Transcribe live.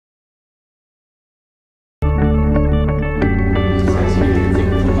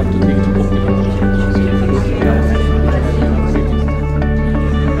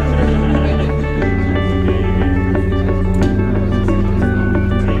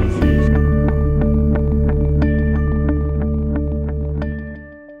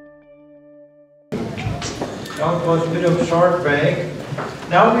was a bit of a short break.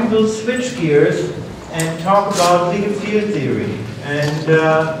 Now we will switch gears and talk about Ligand field theory. And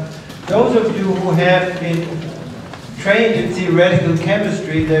those of you who have been trained in theoretical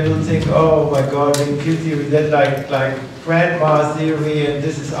chemistry, they will think, oh my God, Ligand field theory, that's like grandma theory, and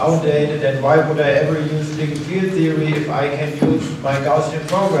this is outdated, and why would I ever use Ligand field theory if I can use my Gaussian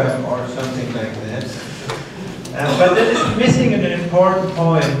program or something like that? But that is missing an important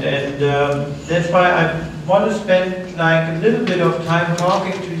point, and that's why I want to spend like a little bit of time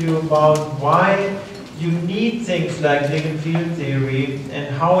talking to you about why you need things like Ligand field theory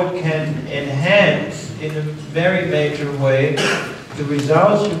and how it can enhance in a very major way the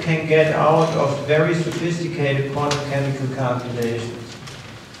results you can get out of very sophisticated quantum chemical calculations.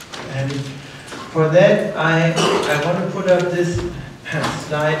 And for that I want to put up this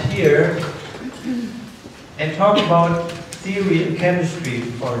slide here and talk about theory and chemistry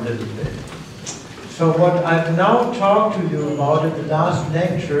for a little bit. So what I've now talked to you about in the last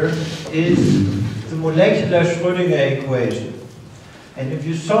lecture is the molecular Schrödinger equation. And if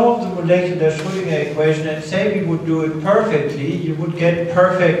you solve the molecular Schrödinger equation and say we would do it perfectly, you would get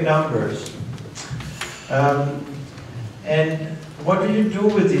perfect numbers. And what do you do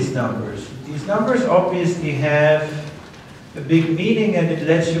with these numbers? These numbers obviously have a big meaning, and it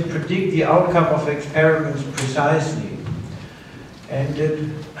lets you predict the outcome of experiments precisely. And it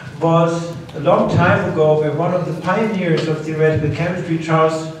was a long time ago where one of the pioneers of theoretical chemistry,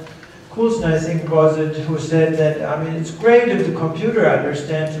 Charles Coulson, I think was it, who said that, I mean, it's great if the computer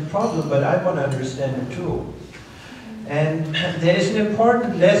understands the problem, but I want to understand it too. And there is an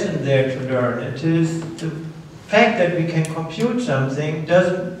important lesson there to learn. It is the fact that we can compute something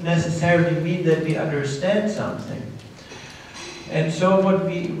doesn't necessarily mean that we understand something. And so what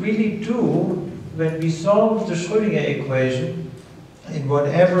we really do when we solve the Schrödinger equation in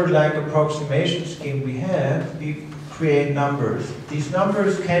whatever like approximation scheme we have, we create numbers. These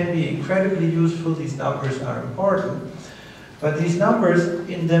numbers can be incredibly useful, these numbers are important, but these numbers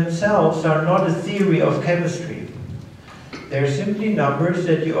in themselves are not a theory of chemistry. They're simply numbers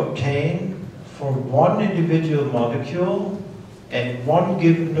that you obtain for one individual molecule and one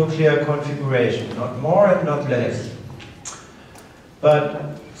given nuclear configuration, not more and not less.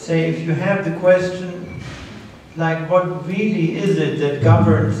 But say if you have the question, like what really is it that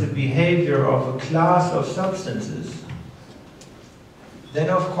governs the behavior of a class of substances, then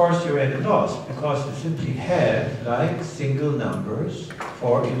of course you're at a loss, because you simply have like single numbers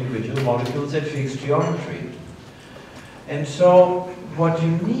for individual molecules at fixed geometry. And so what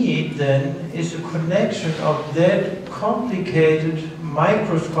you need then is a connection of that complicated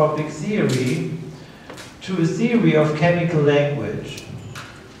microscopic theory to a theory of chemical language.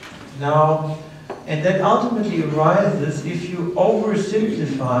 Now, and that ultimately arises if you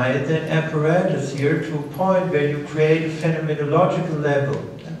oversimplify that apparatus here to a point where you create a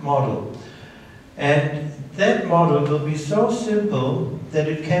phenomenological model. And that model will be so simple that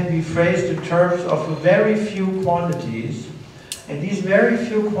it can be phrased in terms of a very few quantities, and these very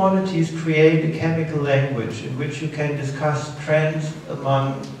few quantities create a chemical language in which you can discuss trends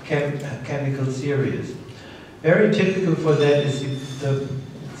among chemical theories. Very typical for that is the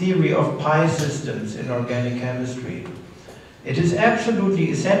theory of pi systems in organic chemistry. It is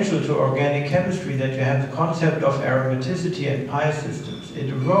absolutely essential to organic chemistry that you have the concept of aromaticity and pi systems.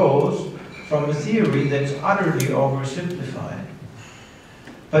 It arose from a theory that's utterly oversimplified.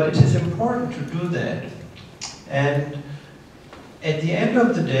 But it is important to do that. And at the end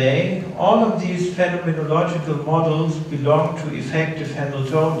of the day, all of these phenomenological models belong to effective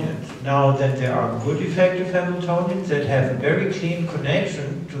Hamiltonians. Now that there are good effective Hamiltonians that have a very clean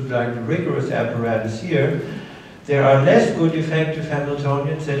connection to like the rigorous apparatus here, there are less good effective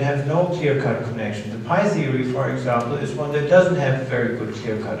Hamiltonians that have no clear-cut connection. The pi theory, for example, is one that doesn't have a very good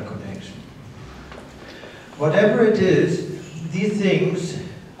clear-cut connection. Whatever it is, these things,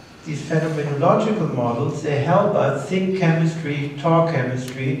 these phenomenological models, they help us think chemistry, talk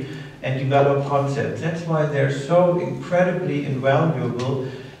chemistry, and develop concepts. That's why they're so incredibly invaluable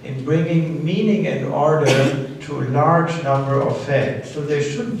in bringing meaning and order to a large number of facts. So they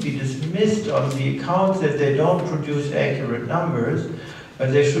shouldn't be dismissed on the account that they don't produce accurate numbers,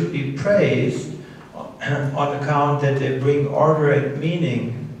 but they should be praised on account that they bring order and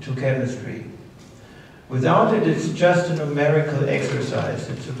meaning to chemistry. Without it, it's just a numerical exercise,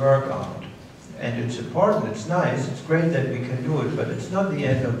 it's a workout. And it's important, it's nice, it's great that we can do it, but it's not the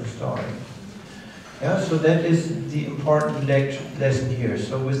end of the story. Yeah, so that is the important lesson here.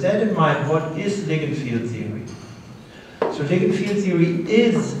 So with that in mind, what is ligand field theory? So ligand field theory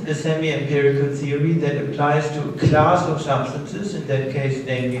is a semi-empirical theory that applies to a class of substances, in that case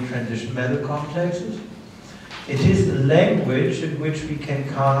namely transition metal complexes. It is a language in which we can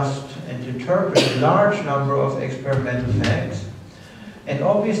cast and interpret a large number of experimental facts. And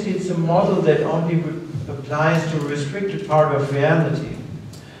obviously it's a model that only applies to a restricted part of reality.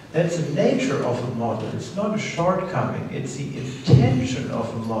 That's the nature of a model. It's not a shortcoming. It's the intention of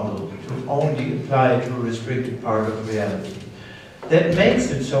a model to only apply to a restricted part of reality. That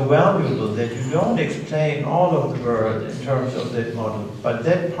makes it so valuable that you don't explain all of the world in terms of that model, but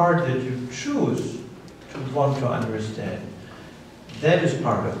that part that you choose to want to understand, that is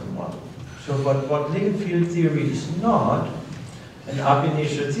part of the model. So what Ligand field theory is not an ab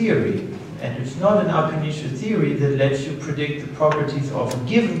initio theory. And it's not an ab initio theory that lets you predict the properties of a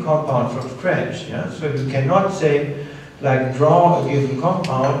given compound from scratch. Yeah? So you cannot say, like, draw a given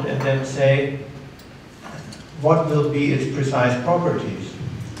compound and then say what will be its precise properties,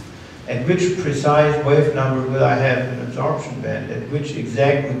 and which precise wave number will I have in absorption band, and which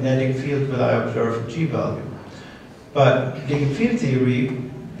exact magnetic field will I observe a G-value. But Ligand field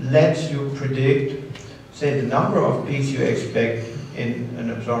theory lets you predict, say, the number of peaks you expect in an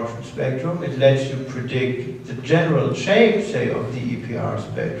absorption spectrum. It lets you predict the general shape, say, of the EPR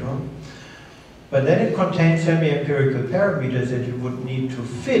spectrum. But then it contains semi-empirical parameters that you would need to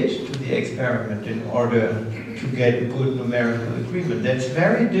fit to the experiment in order to get a good numerical agreement. That's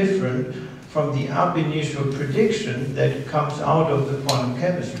very different from the ab initio prediction that comes out of the quantum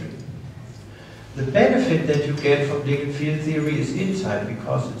chemistry. The benefit that you get from Ligand field theory is insight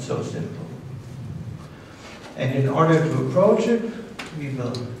because it's so simple. And in order to approach it, we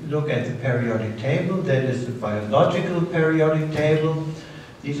will look at the periodic table. That is the biological periodic table.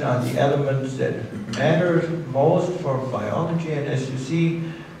 These are the elements that matter most for biology. And as you see,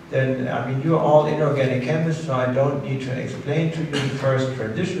 then, I mean, you're all inorganic chemists, so I don't need to explain to you the first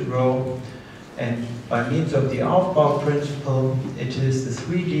transition row. And by means of the Aufbau principle, it is the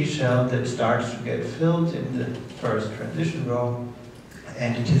 3D shell that starts to get filled in the first transition row.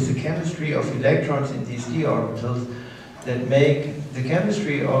 And it is the chemistry of electrons in these d orbitals that make the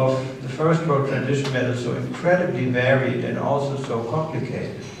chemistry of the first row transition metal so incredibly varied and also so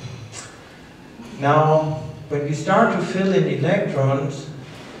complicated. Now, when we start to fill in electrons,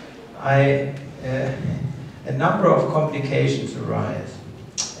 a number of complications arise.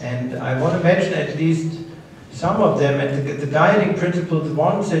 And I want to mention at least some of them, and the guiding principles, the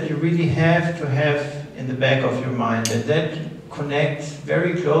ones that you really have to have in the back of your mind, and that connects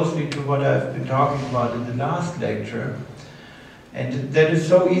very closely to what I've been talking about in the last lecture. And that is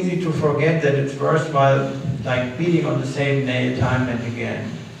so easy to forget that it's worthwhile, like beating on the same nail time and again.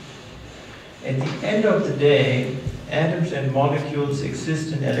 At the end of the day, atoms and molecules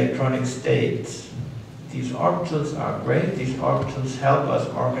exist in electronic states. These orbitals are great. These orbitals help us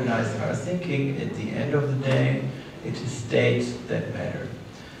organize our thinking. At the end of the day, it is states that matter.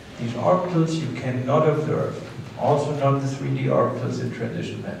 These orbitals you cannot observe, also not the 3D orbitals in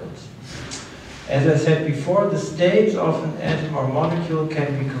transition metals. As I said before, the states of an atom or molecule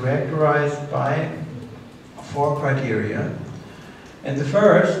can be characterized by 4 criteria. And the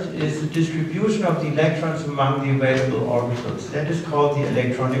first is the distribution of the electrons among the available orbitals. That is called the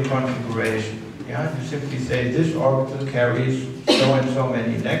electronic configuration. Yeah? You simply say this orbital carries so and so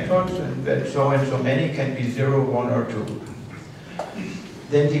many electrons, and that so and so many can be 0, 1, or 2.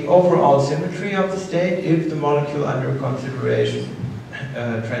 Then the overall symmetry of the state, if the molecule under consideration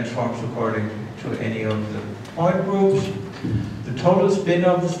transforms according to any of the point groups, the total spin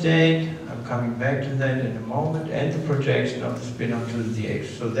of the state, I'm coming back to that in a moment, and the projection of the spin onto the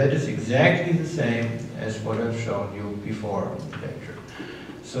H. So that is exactly the same as what I've shown you before in the lecture.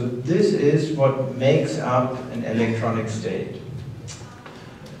 So this is what makes up an electronic state.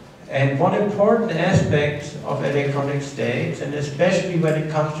 And one important aspect of electronic states, and especially when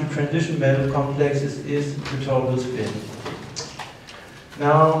it comes to transition metal complexes, is the total spin.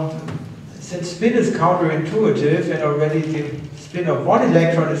 Now, since spin is counterintuitive, and already the spin of one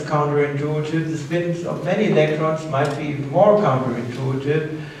electron is counterintuitive, the spins of many electrons might be even more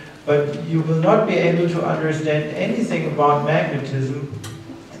counterintuitive, but you will not be able to understand anything about magnetism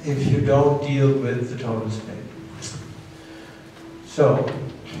if you don't deal with the total spin. So,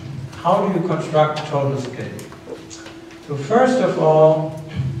 how do you construct a total spin? So first of all,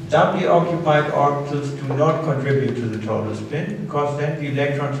 doubly occupied orbitals do not contribute to the total spin, because then the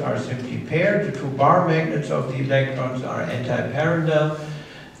electrons are simply paired. The 2 bar magnets of the electrons are anti-parallel.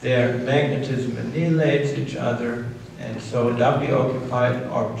 Their magnetism annihilates each other, and so doubly occupied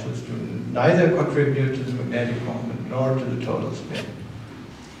orbitals do neither contribute to the magnetic moment nor to the total spin.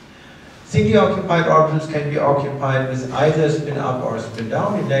 Singly occupied orbitals can be occupied with either spin up or spin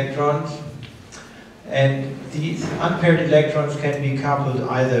down electrons. And these unpaired electrons can be coupled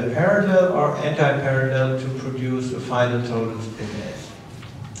either parallel or anti-parallel to produce a final total spin S.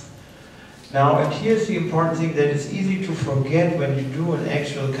 Now, and here's the important thing that is easy to forget when you do an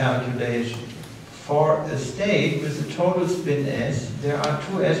actual calculation. For a state with a total spin S, there are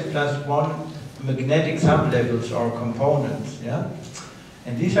two S plus 1 magnetic sublevels or components. Yeah?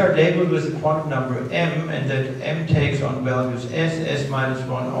 And these are labeled with a quantum number m, and that m takes on values s minus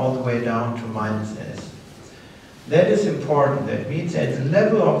 1, all the way down to minus s. That is important. That means at the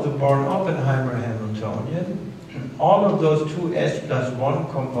level of the Born-Oppenheimer Hamiltonian, all of those two s plus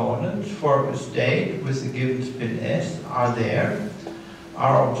 1 components for a state with a given spin s are there,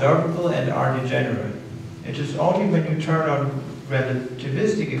 are observable, and are degenerate. It is only when you turn on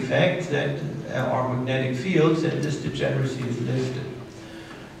relativistic effects that, or magnetic fields, that this degeneracy is lifted.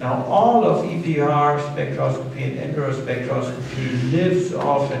 Now, all of EPR spectroscopy and enverospectroscopy lives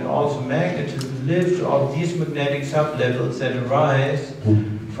off, and also magnetism lives off these magnetic sublevels that arise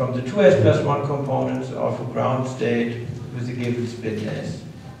from the two s plus 1 components of a ground state with a given spin s.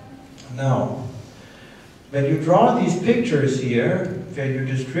 Now, when you draw these pictures here, where you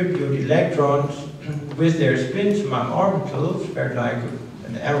distribute electrons with their spins among orbitals, where like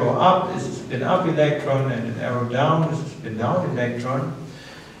an arrow up is a spin up electron and an arrow down is a spin down electron,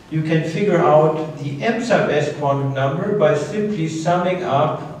 you can figure out the m sub s quantum number by simply summing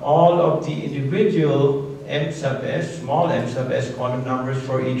up all of the individual m sub s, small m sub s quantum numbers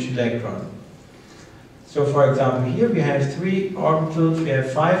for each electron. So for example, here we have 3 orbitals, we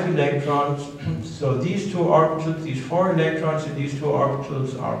have 5 electrons. So these 2 orbitals, these 4 electrons in these 2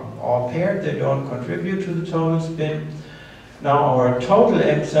 orbitals are all paired, they don't contribute to the total spin. Now our total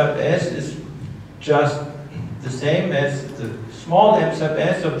m sub s is just the same as the small m sub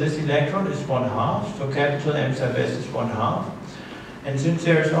s of this electron is 1/2, so capital M sub s is 1/2. And since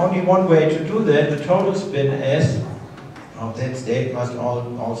there is only one way to do that, the total spin s of that state must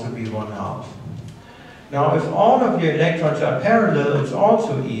also be 1/2. Now, if all of your electrons are parallel, it's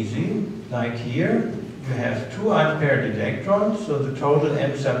also easy. Like here, you have 2 unpaired electrons, so the total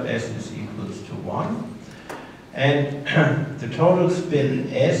m sub s is equals to 1. And the total spin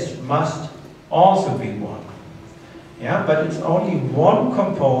s must also be 1. Yeah, but it's only one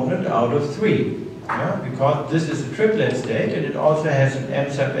component out of 3. Yeah, because this is a triplet state, and it also has an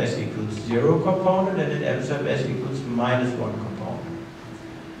m sub s equals 0 component and an m sub s equals minus 1 component.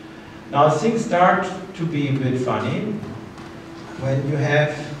 Now things start to be a bit funny when you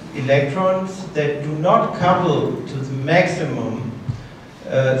have electrons that do not couple to the maximum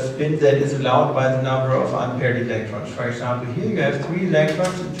spin that is allowed by the number of unpaired electrons. For example, here you have 3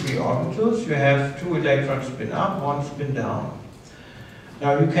 electrons and 3 orbitals. You have 2 electrons spin up, 1 spin down.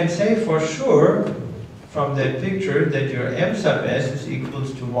 Now you can say for sure from that picture that your m sub s is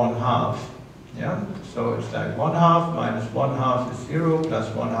equals to 1/2. Yeah? So it's like 1/2 minus 1/2 is 0 plus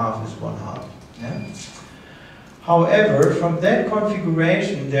 1/2 is 1/2. Yeah? However, from that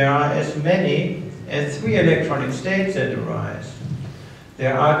configuration there are as many as 3 electronic states that arise.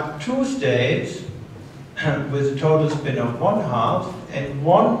 There are 2 states with a total spin of 1/2 and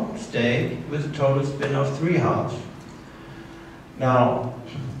 1 state with a total spin of 3/2. Now,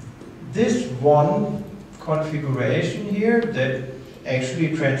 this one configuration here that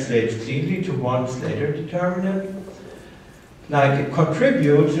actually translates cleanly to one Slater determinant, like it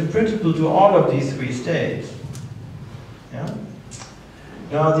contributes in principle to all of these 3 states. Yeah?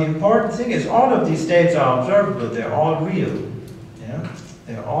 Now, the important thing is all of these states are observable, they're all real. Yeah?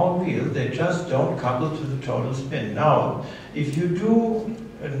 They're all real, they just don't couple to the total spin. Now, if you do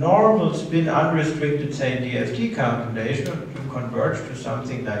a normal spin unrestricted, say, DFT calculation, you converge to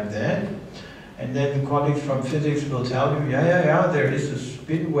something like that, and then the colleagues from physics will tell you, yeah, there is a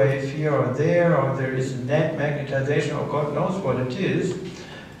spin wave here or there is a net magnetization, or God knows what it is,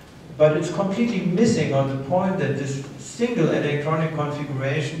 but it's completely missing on the point that this single electronic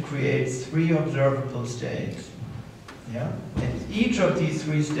configuration creates 3 observable states. Yeah? And each of these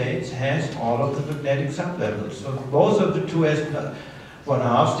 3 states has all of the magnetic sublevels. So both of the 2s plus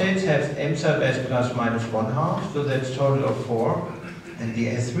 1/2 states have m sub s plus minus 1/2, so that's a total of 4. And the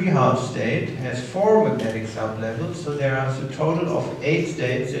s3/2 state has 4 magnetic sublevels, so there are a total of 8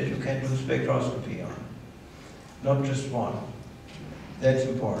 states that you can do spectroscopy on. Not just 1. That's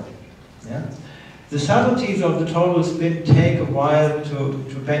important. Yeah? The subtleties of the total spin take a while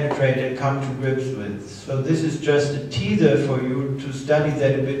to penetrate and come to grips with. So this is just a teaser for you to study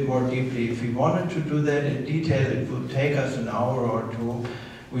that a bit more deeply. If we wanted to do that in detail, it would take us an hour or 2,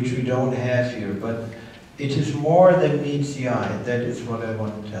 which we don't have here. But it is more than meets the eye. That is what I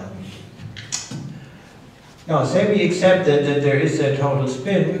want to tell you. Now, say we accept that there is a total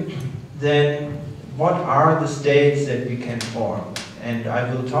spin, then what are the states that we can form. And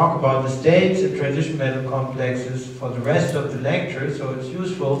I will talk about the states of transition metal complexes for the rest of the lecture, so it's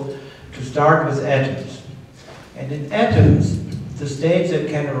useful to start with atoms. And in atoms, the states that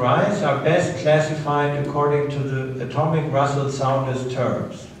can arise are best classified according to the atomic Russell-Saunders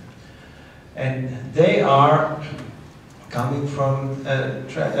terms. And they are coming from,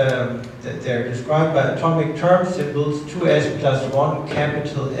 they're described by atomic term symbols 2s plus 1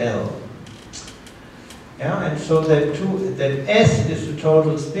 capital L. Yeah, and so that S is the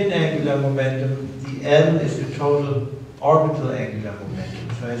total spin angular momentum, the L is the total orbital angular momentum.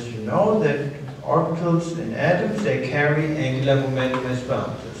 So as you know, that orbitals in atoms, they carry angular momentum as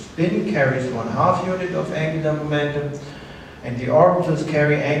well. The spin carries 1/2 unit of angular momentum, and the orbitals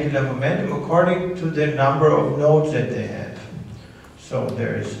carry angular momentum according to the number of nodes that they have. So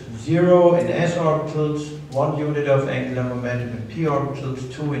there is 0 in s orbitals, 1 unit of angular momentum in p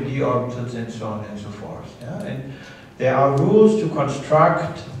orbitals, 2 in d orbitals, and so on and so forth. Yeah? And there are rules to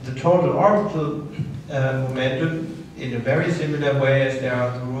construct the total orbital momentum in a very similar way as there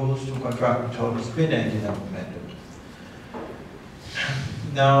are the rules to construct the total spin angular momentum.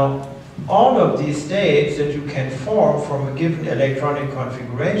 Now, all of these states that you can form from a given electronic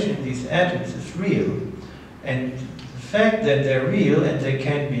configuration in these atoms is real. And the fact that they're real and they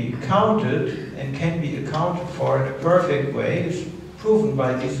can be counted and can be accounted for in a perfect way is proven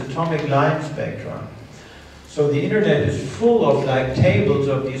by these atomic line spectra. So the internet is full of like tables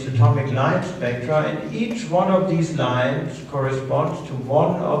of these atomic line spectra, and each one of these lines corresponds to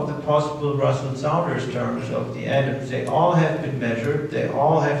one of the possible Russell-Saunders terms of the atoms. They all have been measured, they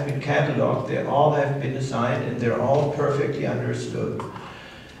all have been cataloged, they all have been assigned, and they're all perfectly understood.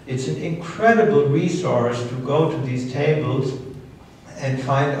 It's an incredible resource to go to these tables and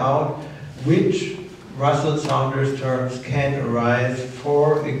find out which Russell-Saunders terms can arise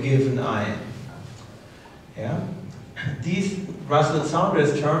for a given ion. Yeah? These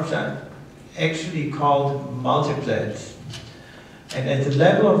Russell-Saunders terms are actually called multiplets. And at the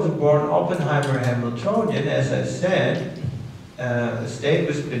level of the Born-Oppenheimer-Hamiltonian, as I said, a state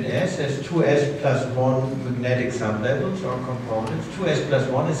with spin S has 2s plus 1 magnetic sublevels or components. 2s plus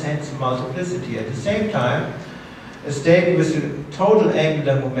 1 is hence a multiplicity. At the same time, a state with a total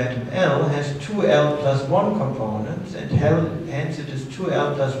angular momentum L has 2L plus 1 components, and hence it is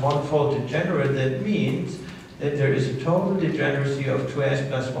 2L plus 1 fold degenerate. That means that there is a total degeneracy of 2s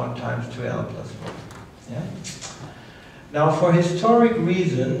plus 1 times 2L plus 1. Yeah? Now, for historic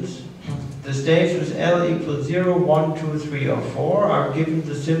reasons, the states with L equals 0, 1, 2, 3, or 4 are given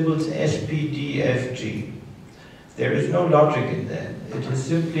the symbols S, P, D, F, G. There is no logic in that. It is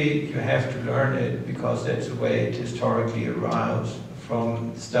simply, you have to learn it because that's the way it historically arose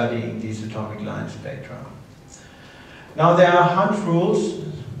from studying these atomic line spectra. Now there are Hunt rules,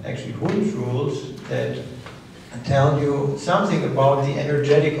 actually Hund's rules, that tell you something about the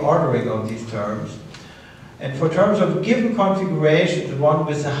energetic ordering of these terms. And for terms of given configuration, the one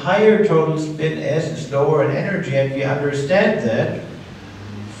with a higher total spin S is lower in energy, and we understand that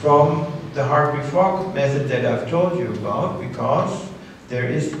from the Hartree-Fock method that I've told you about, because there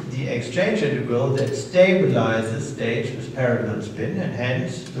is the exchange integral that stabilizes states with parallel spin, and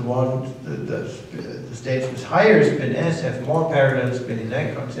hence the states with higher spin S have more parallel spin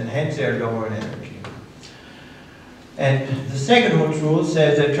electrons, and hence they are lower in energy. And the second Hund's rule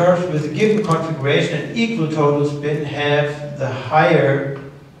says that terms with a given configuration and equal total spin have the higher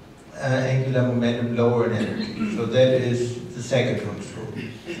angular momentum lower in energy. So that is the second Hund's rule.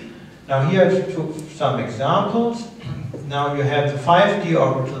 Now here I took some examples. Now you have the 5d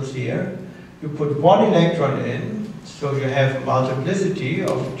orbitals here. You put one electron in, so you have a multiplicity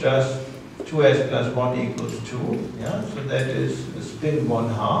of just 2s plus 1 equals 2. Yeah? So that is a spin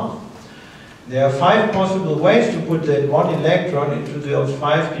 1/2. There are 5 possible ways to put that one electron into those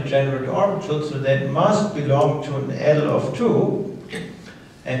 5 degenerate orbitals, so that must belong to an L of 2.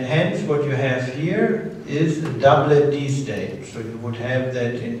 And hence what you have here is a doublet D state. So you would have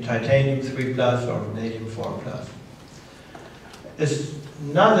that in titanium 3 plus or vanadium 4 plus.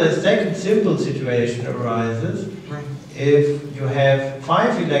 Another second simple situation arises if you have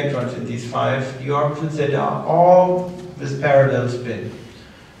 5 electrons in these 5 d orbitals that are all with parallel spin.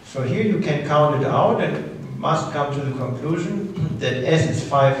 So here you can count it out and must come to the conclusion that S is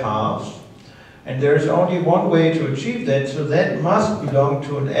 5/2. And there is only one way to achieve that, so that must belong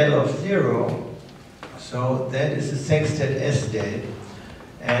to an L of 0. So that is a sextet S state,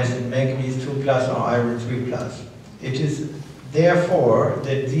 as in manganese 2 plus or iron 3 plus. It is therefore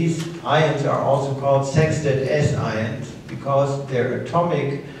that these ions are also called sextet S ions, because their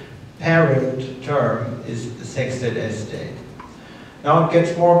atomic parent term is the sextet S state. Now it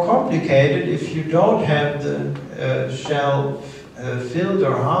gets more complicated if you don't have the shell filled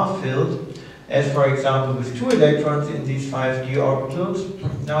or half filled, as for example with 2 electrons in these 5d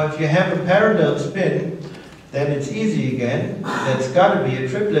orbitals. Now if you have a parallel spin, then it's easy again. That's got to be a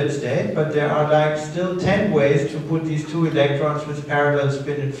triplet state, but there are like still 10 ways to put these 2 electrons with parallel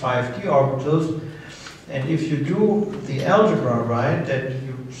spin in 5d orbitals. And if you do the algebra right, that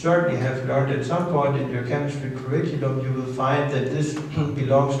you certainly have learned at some point in your chemistry curriculum, you will find that this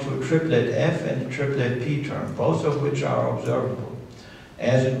belongs to a triplet F and a triplet P term, both of which are observable,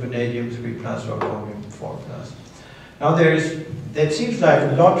 as in vanadium 3 plus or chromium 4 plus. Now that seems like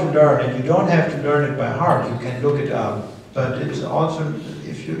a lot to learn, and you don't have to learn it by heart, you can look it up. But it's also,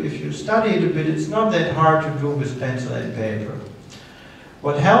 if you study it a bit, it's not that hard to do with pencil and paper.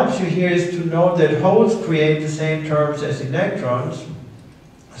 What helps you here is to know that holes create the same terms as electrons.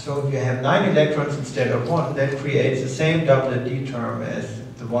 So if you have 9 electrons instead of 1, that creates the same doublet D term as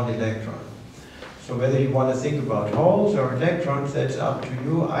the 1 electron. So whether you want to think about holes or electrons, that's up to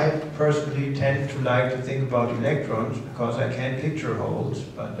you. I personally tend to like to think about electrons because I can't picture holes,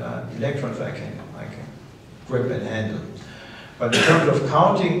 but electrons I can grip and handle. But in terms of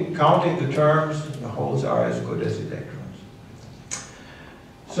counting the terms, the holes are as good as electrons.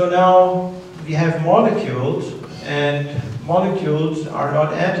 So now we have molecules, and molecules are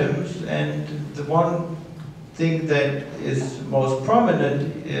not atoms, and the one thing that is most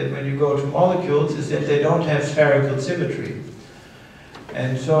prominent when you go to molecules is that they don't have spherical symmetry.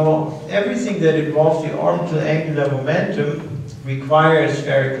 And so everything that involves the orbital angular momentum requires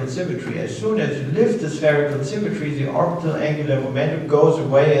spherical symmetry. As soon as you lift the spherical symmetry, the orbital angular momentum goes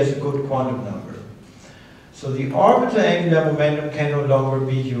away as a good quantum number. So the orbital angular momentum can no longer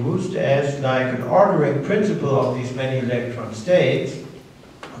be used as like an ordering principle of these many electron states,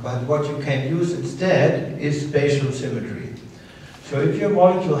 but what you can use instead is spatial symmetry. So if your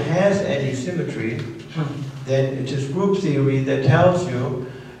molecule has any symmetry, then it is group theory that tells you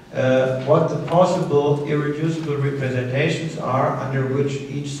what the possible irreducible representations are under which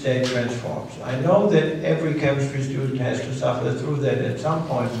each state transforms. I know that every chemistry student has to suffer through that at some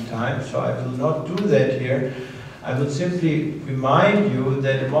point in time, so I will not do that here. I will simply remind you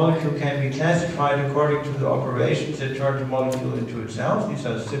that a molecule can be classified according to the operations that turn the molecule into itself. These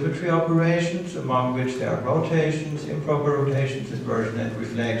are symmetry operations, among which there are rotations, improper rotations, inversion, and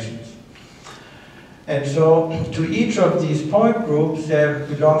reflections. And so to each of these point groups there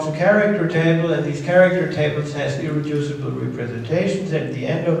belongs a character table, and these character tables has irreducible representations. At the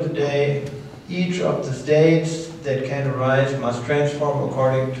end of the day, each of the states that can arise must transform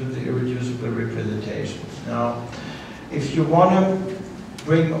according to the irreducible representations. Now, if you want to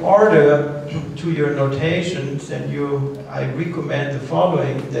bring order to your notations, then I recommend the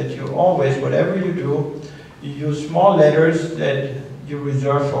following, that you always, whatever you do, you use small letters that you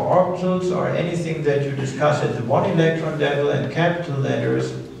reserve for orbitals or anything that you discuss at the 1 electron level, and capital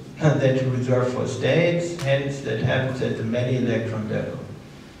letters that you reserve for states, hence that happens at the many electron level.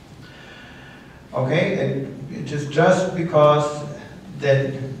 Okay, and it is just because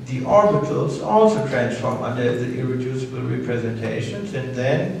that the orbitals also transform under the irreducible representations, and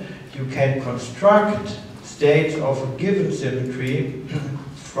then you can construct states of a given symmetry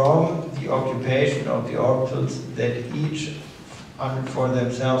from the occupation of the orbitals that each for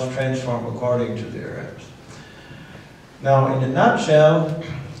themselves transform according to their errors. Now, in a nutshell,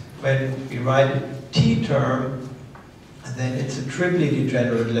 when we write a T term, then it's a triply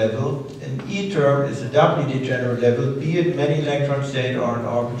degenerate level. An E term is a doubly degenerate level, be it many electron state or an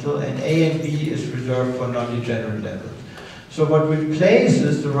orbital, and A and B is reserved for non-degenerate levels. So what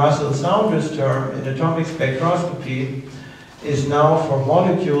replaces the Russell-Saunders term in atomic spectroscopy is now for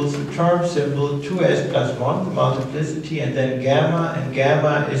molecules the term symbol 2s plus 1, the multiplicity, and then gamma, and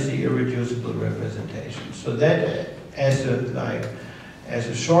gamma is the irreducible representation. So that as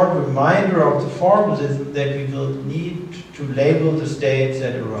a short reminder of the formalism that we will need to label the states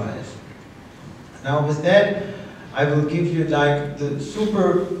that arise. Now with that, I will give you like the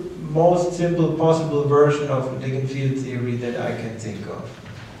most simple possible version of Ligand field theory that I can think of.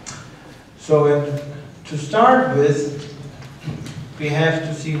 So to start with, we have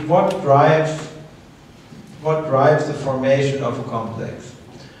to see what drives the formation of a complex.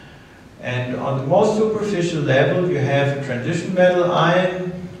 And on the most superficial level, you have a transition metal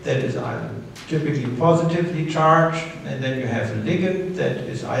ion that is typically positively charged, and then you have a ligand that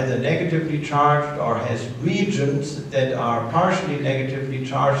is either negatively charged or has regions that are partially negatively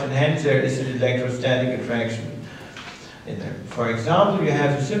charged, and hence there is an electrostatic attraction in there. For example, you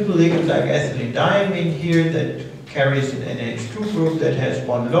have a simple ligand like ethylene diamine here that carries an NH2 group that has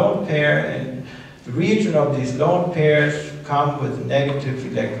one lone pair, and the region of these lone pairs come with negative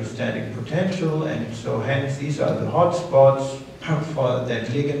electrostatic potential, and so hence these are the hot spots for that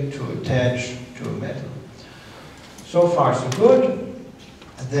ligand to attach to a metal. So far so good.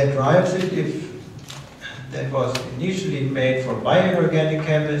 That drives it. If that was initially made for bioorganic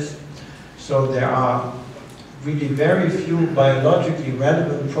chemists, so there are really very few biologically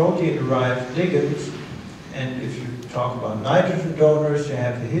relevant protein-derived ligands, and if you talk about nitrogen donors, you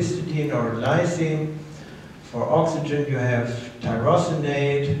have a histidine or a lysine. For oxygen, you have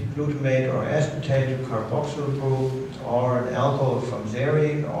tyrosinate, glutamate or aspartate carboxyl group, or an alcohol from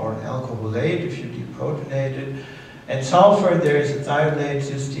serine, or an alcoholate if you deprotonate it. And sulfur, there is a thiolate,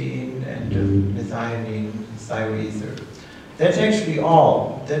 cysteine, and methionine, thioether. That's actually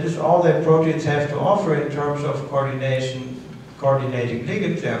all. That is all that proteins have to offer in terms of coordinating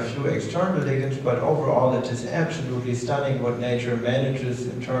ligands. There are a few external ligands, but overall it is absolutely stunning what nature manages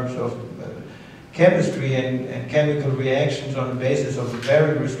in terms of chemistry and chemical reactions on the basis of a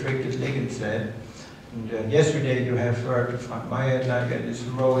very restricted ligand set. And yesterday you have heard Frank Meyer and his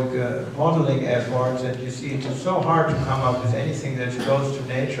heroic modeling efforts, and you see it is so hard to come up with anything that's close to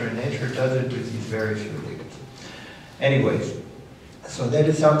nature, and nature does it with these very few ligands. Anyways, so that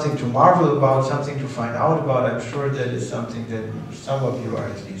is something to marvel about, something to find out about. I'm sure that is something that some of you are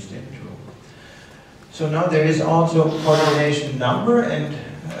at least into. So now there is also coordination number and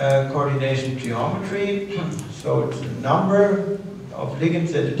coordination geometry. So it's a number of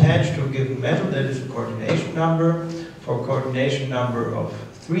ligands that attach to a given metal, that is a coordination number. For coordination number of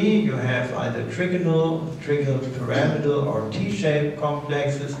 3, you have either trigonal, pyramidal, or T-shaped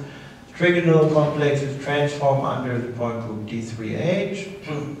complexes. Trigonal complexes transform under the point group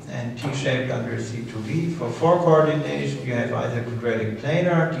D3H and T-shaped under C2V. For 4 coordination, you have either quadratic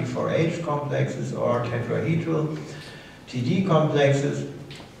planar, T4H complexes, or tetrahedral, TD complexes.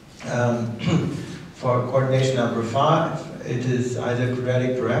 For coordination number 5, it is either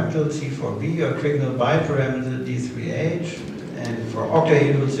quadratic pyramidal, C4V, or trigonal bipyramidal, D3H. And for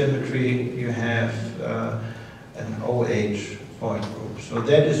octahedral symmetry, you have an OH point group. So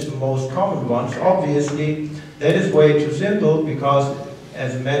that is the most common ones. Obviously, that is way too simple because,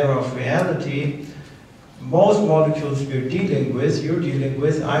 as a matter of reality, most molecules you're dealing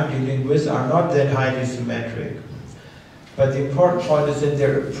with, I'm dealing with, are not that highly symmetric. But the important point is that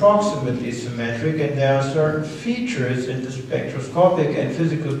they're approximately symmetric, and there are certain features in the spectroscopic and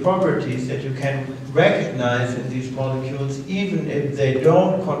physical properties that you can recognize in these molecules, even if they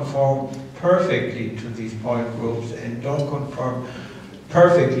don't conform perfectly to these point groups and don't conform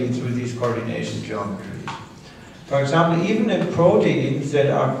perfectly through these coordination geometries. For example, even in proteins that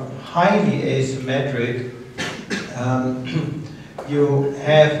are highly asymmetric, you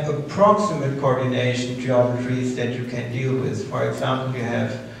have approximate coordination geometries that you can deal with. For example, you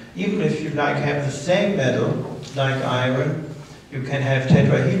have, even if you have the same metal, like iron, you can have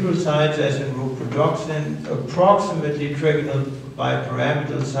tetrahedral sites as in rhodopyroxene, approximately trigonal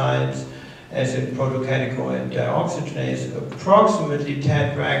bipyramidal sites as in protocatechol and dioxygenase, approximately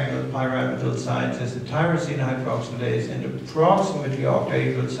tetragonal pyramidal sites as in tyrosine hydroxylase, and approximately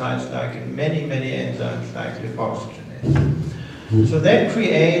octahedral sites like in many, many enzymes like lipoxygenase. So that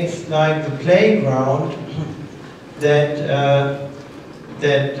creates like the playground that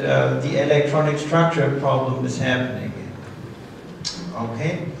the electronic structure problem is happening in.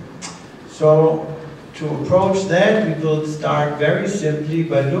 Okay? So to approach that, we will start very simply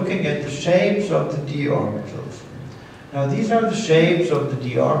by looking at the shapes of the d orbitals. Now these are the shapes of the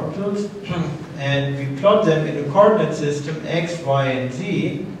d orbitals, and we plot them in a coordinate system x, y, and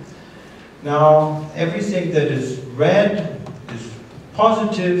z. Now everything that is red is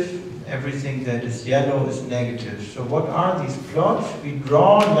positive, everything that is yellow is negative. So what are these plots? We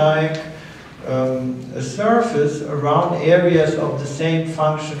draw like a surface around areas of the same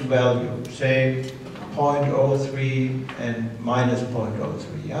function value, say 0.03 and minus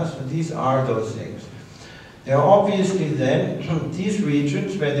 0.03. Yeah? So these are those things. There are obviously then these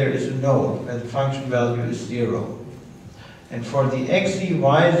regions where there is a node, where the function value is 0. And for the xz,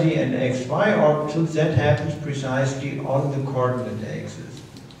 yz, and xy orbitals, that happens precisely on the coordinate axis.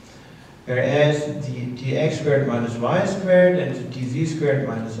 Whereas the dx squared minus y squared and the dz squared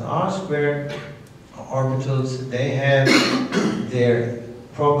minus r squared orbitals, they have their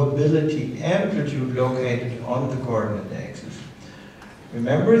probability amplitude located on the coordinate axis.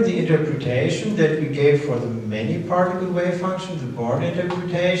 Remember the interpretation that we gave for the many particle wave function, the Born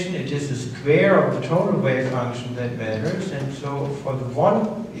interpretation. It is the square of the total wave function that matters. And so for the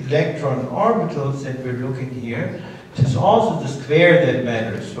one electron orbitals that we're looking here, it is also the square that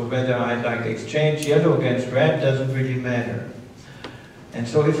matters. So whether I like exchange yellow against red doesn't really matter. And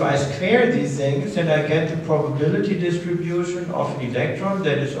so if I square these things, then I get the probability distribution of an electron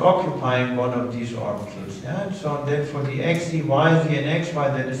that is occupying one of these orbitals. Yeah? And so then for the xz, yz, and xy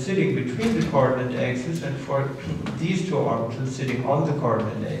that is sitting between the coordinate axes, and for these two orbitals sitting on the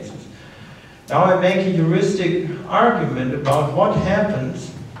coordinate axis. Now I make a heuristic argument about what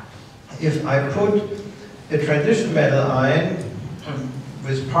happens if I put a transition metal ion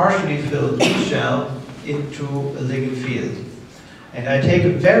with partially filled D shell into a Ligand field. And I take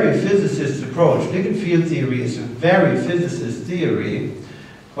a very physicist approach. Ligand field theory is a very physicist theory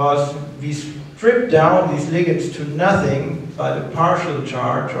because we strip down these ligands to nothing but a partial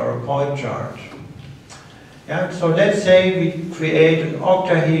charge or a point charge. Yeah? So let's say we create an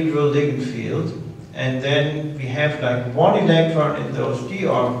octahedral ligand field, and then we have like one electron in those d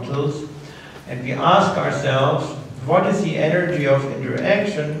orbitals, and we ask ourselves, what is the energy of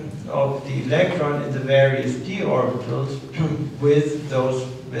interaction of the electron in the various d orbitals with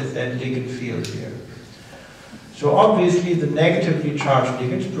that ligand field here? So obviously the negatively charged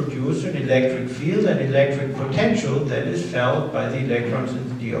ligands produce an electric field and electric potential that is felt by the electrons in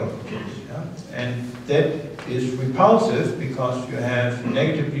the d orbitals. Yeah? And that is repulsive because you have a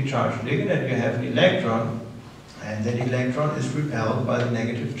negatively charged ligand and you have an electron, and that electron is repelled by the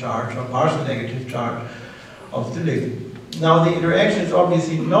negative charge or partial negative charge of the ligand. Now the interaction is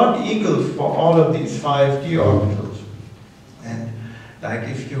obviously not equal for all of these 5 d orbitals. And like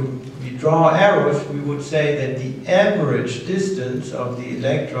if we draw arrows, we would say that the average distance of the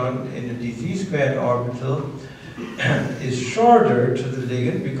electron in a dz squared orbital is shorter to the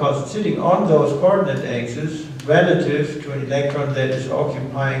ligand because it's sitting on those coordinate axes relative to an electron that is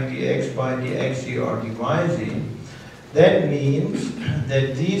occupying the xy, the xz, or the yz. That means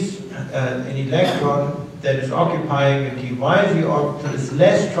that an electron that is occupying a dyz orbital is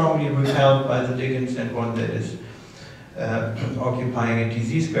less strongly repelled by the ligands than one that is occupying a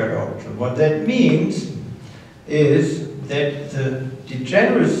dz squared orbital. What that means is that the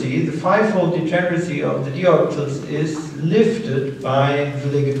degeneracy, the 5-fold degeneracy of the d orbitals is lifted by the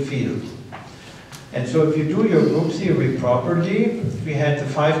ligand field. And so if you do your group theory properly, we had the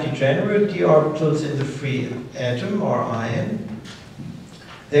 5 degenerate d orbitals in the free atom or ion.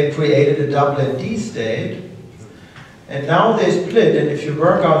 They created a doublet d state, and now they split, and if you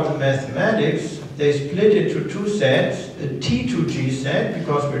work out the mathematics, they split into 2 sets, a T2G set,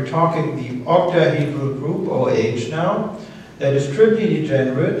 because we're talking the octahedral group, OH now, that is triply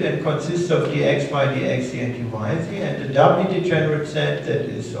degenerate and consists of the xy, the xz, and the yz, and a doubly degenerate set that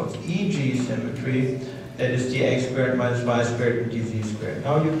is of EG symmetry, that is the x squared minus y squared and dz squared.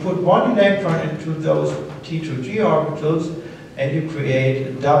 Now you put one electron into those T2G orbitals, and you create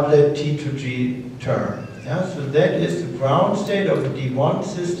a doublet T2G term. Yeah? So that is the ground state of a D1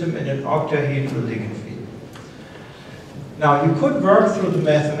 system in an octahedral ligand field. Now you could work through the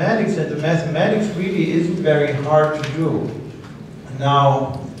mathematics, and the mathematics really isn't very hard to do.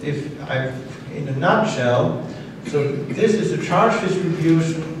 Now, in a nutshell, so this is a charge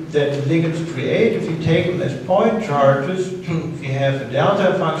distribution that the ligands create. If you take them as point charges, we have a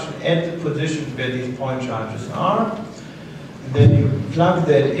delta function at the positions where these point charges are. And then you plug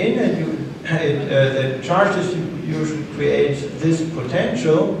that in, and the charge distribution creates this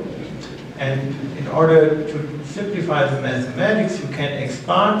potential. And in order to simplify the mathematics, you can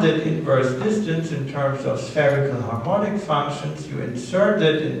expand that inverse distance in terms of spherical harmonic functions. You insert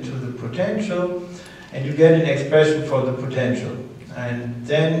that into the potential, and you get an expression for the potential. And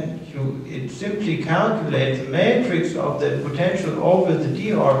then it simply calculates the matrix of that potential over the d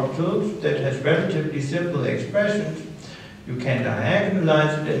orbitals that has relatively simple expressions. You can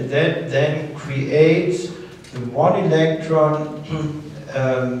diagonalize it, and that then creates the one electron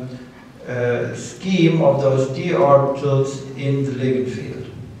scheme of those d orbitals in the ligand field.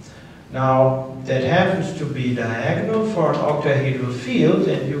 Now, that happens to be diagonal for an octahedral field,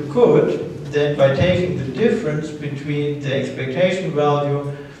 and you could then, by taking the difference between the expectation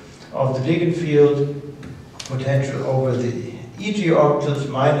value of the ligand field potential over the EG orbitals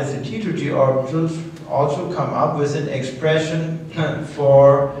minus the T2G orbitals, also come up with an expression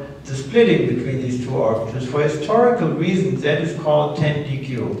for the splitting between these two orbitals. For historical reasons, that is called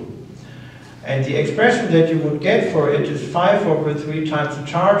 10d³. And the expression that you would get for it is 5/3 times the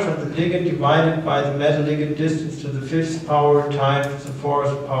charge on the ligand divided by the metal ligand distance to the 5th power times the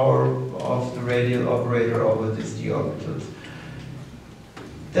 4th power of the radial operator over these d orbitals.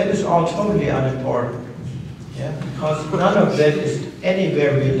 That is all totally unimportant, yeah? Because none of that is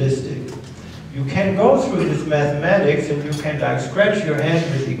anywhere realistic. You can go through this mathematics and you can like scratch your head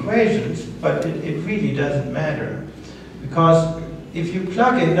with equations, but it really doesn't matter. Because if you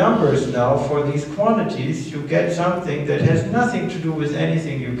plug in numbers now for these quantities, you get something that has nothing to do with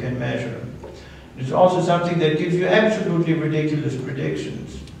anything you can measure. It's also something that gives you absolutely ridiculous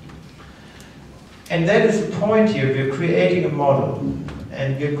predictions. And that is the point here. We're creating a model.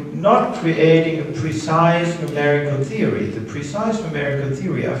 And we're not creating a precise numerical theory. The precise numerical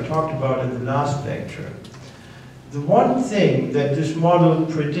theory I've talked about in the last lecture. The one thing that this model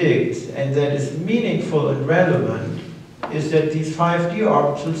predicts and that is meaningful and relevant is that these 5D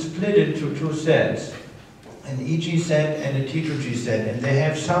orbitals split into two sets, an EG set and a T2G set, and they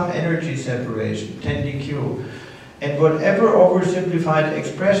have some energy separation, 10dq. And whatever oversimplified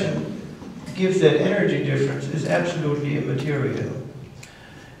expression gives that energy difference is absolutely immaterial.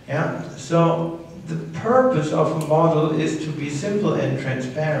 Yeah? So the purpose of a model is to be simple and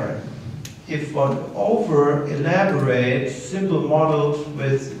transparent. If one over-elaborates simple models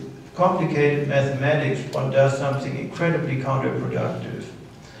with complicated mathematics, one does something incredibly counterproductive.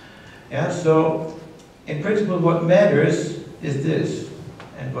 Yeah, so in principle what matters is this,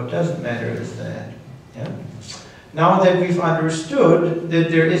 and what doesn't matter is that. Yeah? Now that we've understood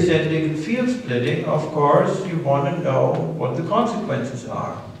that there is that Ligand field splitting, of course you want to know what the consequences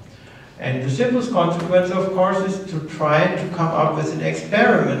are. And the simplest consequence, of course, is to try to come up with an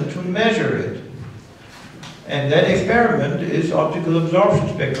experiment to measure it. And that experiment is optical absorption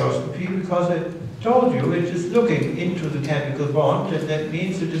spectroscopy, because I told you it is looking into the chemical bond, and that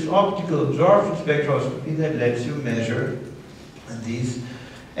means it is optical absorption spectroscopy that lets you measure these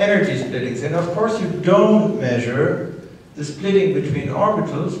energy splittings. And of course you don't measure the splitting between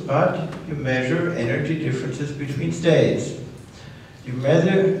orbitals, but you measure energy differences between states. You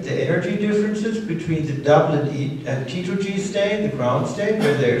measure the energy differences between the doublet T2G state, the ground state,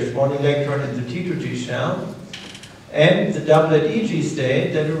 where there's one electron in the T2G shell, and the doublet EG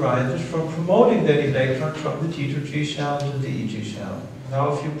state that arises from promoting that electron from the T2G shell to the EG shell.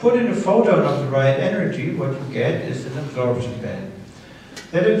 Now, if you put in a photon of the right energy, what you get is an absorption band.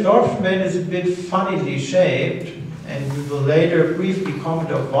 That absorption band is a bit funnily shaped, and we will later briefly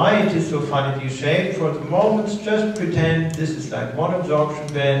comment on why it is so funnily shaped. For the moment, just pretend this is like one absorption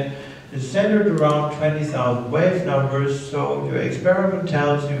band. It's centered around 20,000 wave numbers, so your experiment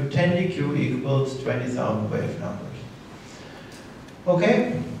tells you 10dq equals 20,000 wave numbers.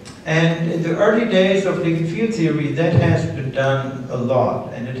 Okay? And in the early days of Ligand field theory, that has been done a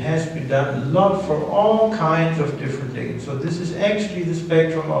lot, and it has been done a lot for all kinds of different ligands. So this is actually the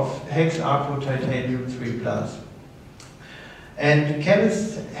spectrum of hex-aquatitanium 3+. And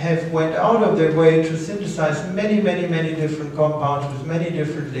chemists have went out of their way to synthesize many different compounds with many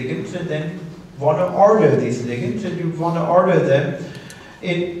different ligands, and then want to order these ligands, and you want to order them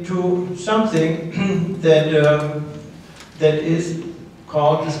into something that, that is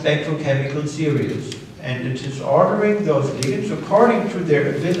called the spectrochemical series. And it is ordering those ligands according to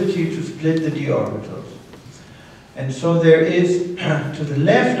their ability to split the d orbitals. And so there is, to the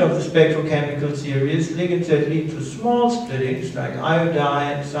left of the spectrochemical series, ligands that lead to small splittings like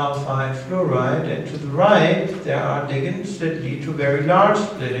iodine, sulfide, fluoride, and to the right there are ligands that lead to very large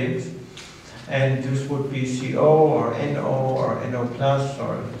splittings, and this would be CO or NO or NO plus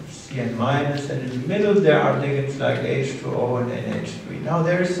or CN minus, and in the middle there are ligands like H2O and NH3. Now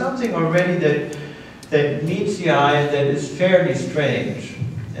there is something already that meets the eye that is fairly strange.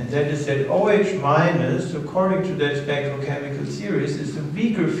 And that is that OH minus, according to that spectrochemical series, is a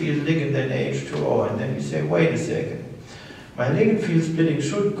weaker field ligand than H2O. And then you say, wait a second. My ligand field splitting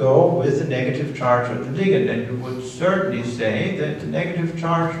should go with a negative charge on the ligand. And you would certainly say that the negative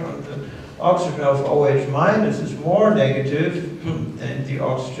charge on the oxygen of OH minus is more negative than the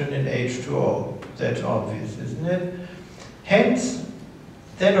oxygen in H2O. That's obvious, isn't it? Hence,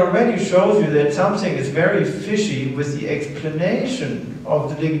 that already shows you that something is very fishy with the explanation of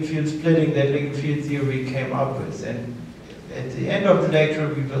the ligand field splitting that ligand field theory came up with. And at the end of the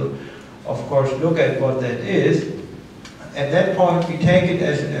lecture we will of course look at what that is. At that point we take it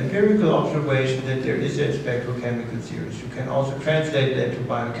as an empirical observation that there is a spectrochemical series. You can also translate that to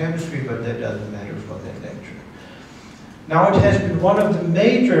biochemistry, but that doesn't matter for that lecture. Now it has been one of the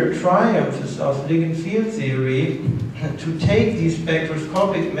major triumphs of ligand field theory to take these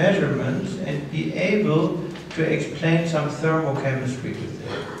spectroscopic measurements and be able to explain some thermochemistry with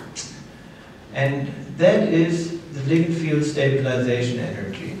it. And that is the ligand field stabilization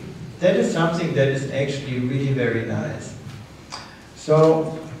energy. That is something that is actually really very nice.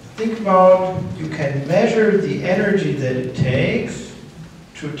 So think about, you can measure the energy that it takes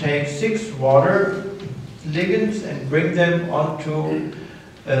to take 6 water ligands and bring them onto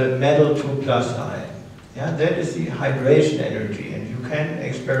a metal 2+ ion. Yeah, that is the hydration energy, and you can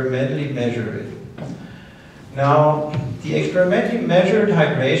experimentally measure it. Now, the experimentally measured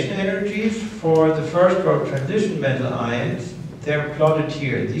hydration energies for the first order transition metal ions, they're plotted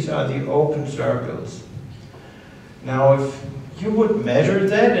here. These are the open circles. Now, if you would measure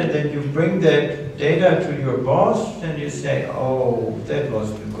that and then you bring that data to your boss, then you say, oh, that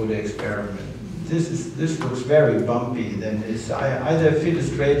wasn't a good experiment. This looks very bumpy. Then I either fit a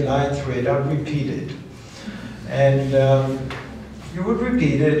straight line through it, I'll repeat it. And you would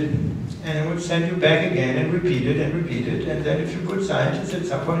repeat it, and it would send you back again and repeat it and repeat it. And then if you're a good scientist, at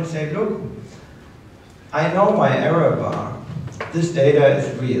some point you say, look, I know my error bar. This data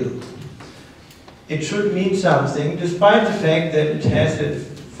is real. It should mean something, despite the fact that it has a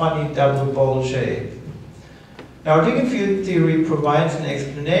funny double bowl shape. Now, Ligand field theory provides an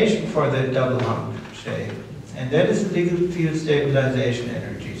explanation for that double hump shape, and that is the Ligand field stabilization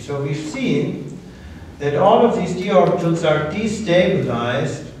energy. So we've seen that all of these d orbitals are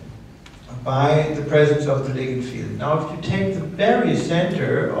destabilized by the presence of the Ligand field. Now, if you take the very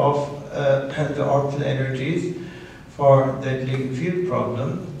center of the orbital energies for that Ligand field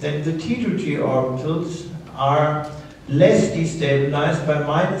problem, then the T2G orbitals are less destabilized by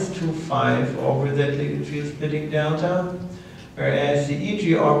 -2,5 over that Ligand field splitting delta, whereas the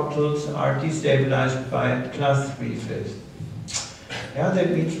EG orbitals are destabilized by +3/5. Yeah,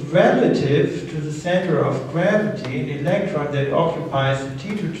 that means relative to the center of gravity, an electron that occupies the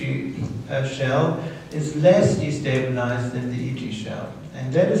T2G shell is less destabilized than the EG shell.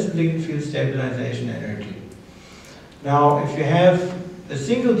 And that is the Ligand field stabilization energy. Now, if you have a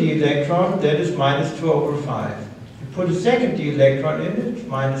single d electron, that is -2/5. You put a second d electron in it,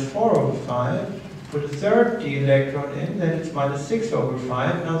 -4/5. Put a third d electron in, then it's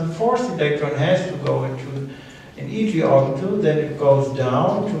 -6/5. Now the fourth electron has to go into an EG orbital, then it goes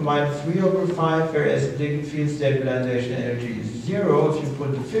down to -3/5, whereas the Ligand field stabilization energy is 0. If you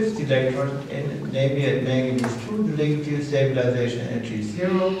put the fifth electron in, namely at manganese 2, the Ligand field stabilization energy is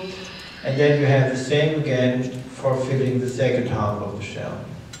 0. And then you have the same again for filling the second half of the shell.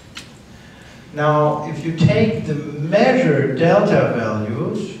 Now, if you take the measured delta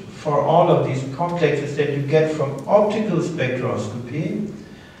values for all of these complexes that you get from optical spectroscopy,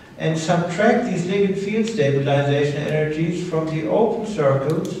 and subtract these Ligand field stabilization energies from the open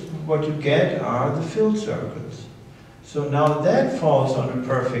circles, what you get are the filled circles. So now that falls on a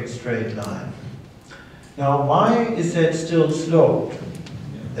perfect straight line. Now, why is that still sloped?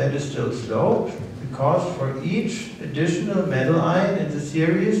 That is still sloped because for each additional metal ion in the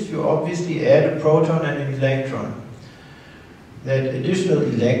series, you obviously add a proton and an electron. That additional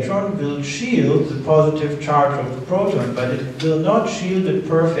electron will shield the positive charge of the proton, but it will not shield it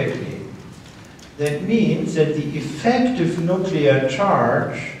perfectly. That means that the effective nuclear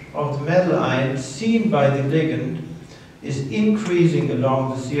charge of the metal ion seen by the ligand is increasing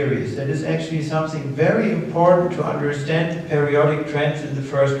along the series. That is actually something very important to understand the periodic trends in the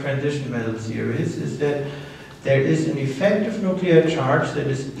first transition metal series, is that there is an effective nuclear charge that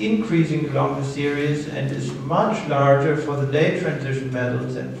is increasing along the series and is much larger for the late transition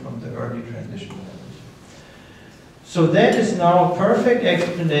metals than from the early transition metals. So that is now a perfect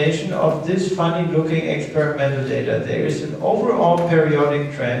explanation of this funny looking experimental data. There is an overall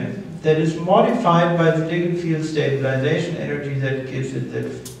periodic trend that is modified by the Ligand field stabilization energy that gives it that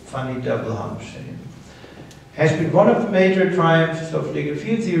funny double hump shape. Has been one of the major triumphs of Ligand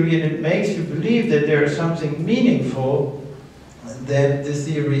field theory, and it makes you believe that there is something meaningful that the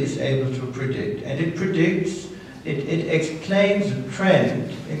theory is able to predict. And it predicts, it explains a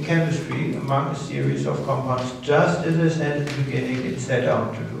trend in chemistry among a series of compounds, just as I said at the beginning it set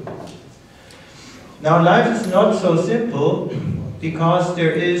out to do. Now, life is not so simple because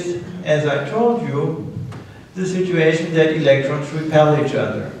there is, as I told you, the situation that electrons repel each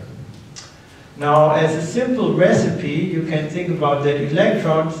other. Now, as a simple recipe, you can think about that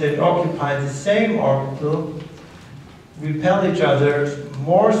electrons that occupy the same orbital repel each other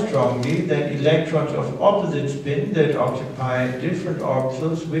more strongly than electrons of opposite spin that occupy different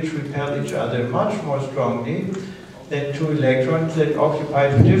orbitals, which repel each other much more strongly than two electrons that occupy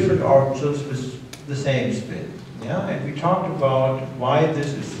different orbitals with the same spin. Yeah, and we talked about why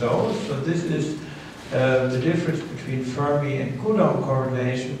this is so. So this is the difference between Fermi and Coulomb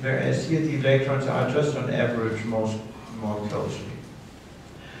correlation, whereas here the electrons are just on average more closely.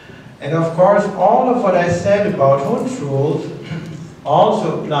 And of course, all of what I said about Hund's rules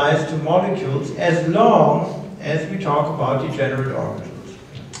also applies to molecules as long as we talk about degenerate orbitals.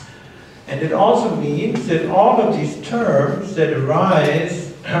 And it also means that all of these terms that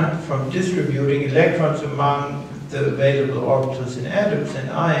arise from distributing electrons among the available orbitals in atoms and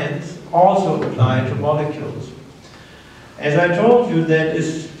ions also apply to molecules. As I told you, that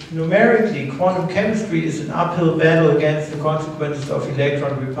is numerically, quantum chemistry is an uphill battle against the consequences of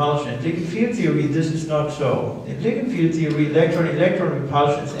electron repulsion. In Ligand field theory, this is not so. In Ligand field theory, electron-electron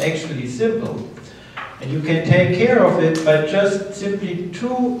repulsion is actually simple. And you can take care of it by just simply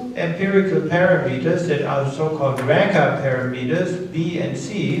two empirical parameters that are so-called Raka parameters, B and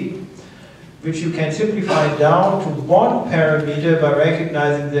C, which you can simplify down to one parameter by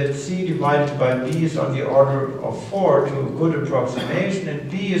recognizing that C divided by B is on the order of 4 to a good approximation,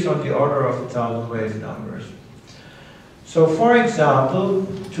 and B is on the order of 1,000 wave numbers. So for example,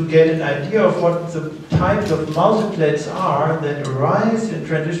 to get an idea of what the types of multiplets are that arise in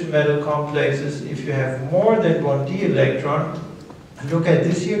transition metal complexes if you have more than one d electron, look at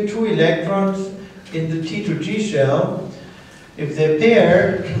this here, 2 electrons in the T to G shell. If they're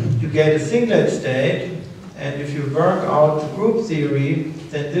paired, you get a singlet state, and if you work out the group theory,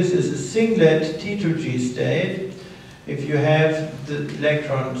 then this is a singlet T to G state. If you have the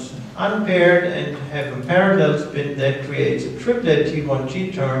electrons unpaired and have a parallel spin, that creates a triplet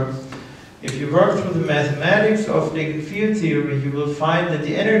T1G term. If you work through the mathematics of Ligand field theory, you will find that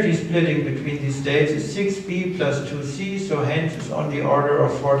the energy splitting between these states is 6B plus 2C, so hence it's on the order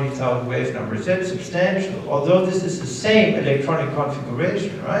of 40,000 wave numbers. That's substantial, although this is the same electronic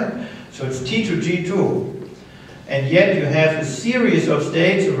configuration, right? So it's T to G2. And yet you have a series of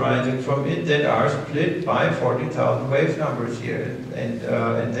states arising from it that are split by 40,000 wave numbers here. And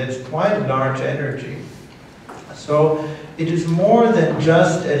that's quite a large energy. So it is more than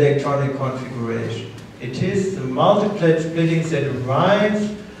just electronic configuration. It is the multiplet splittings that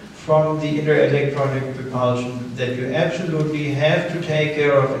arise from the inter-electronic repulsion that you absolutely have to take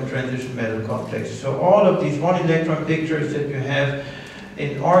care of in transition metal complexes. So all of these one electron pictures that you have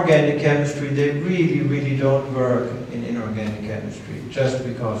in organic chemistry, they really, really don't work in inorganic chemistry, just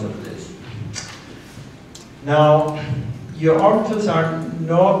because of this. Now, your orbitals are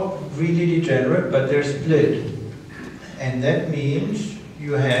not really degenerate, but they're split. And that means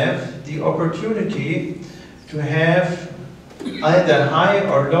you have the opportunity to have either high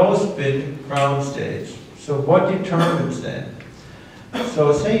or low spin ground states. So what determines that?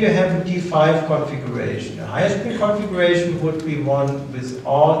 So say you have a D5 configuration. A high spin configuration would be one with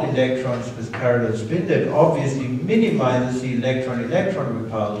all electrons with parallel spin. That obviously minimizes the electron-electron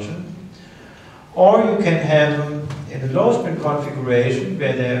repulsion. Or you can have them in a low spin configuration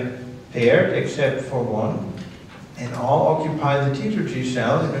where they're paired except for one, and all occupy the T to G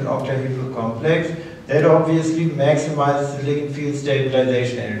shell in an octahedral complex. That obviously maximizes the Ligand field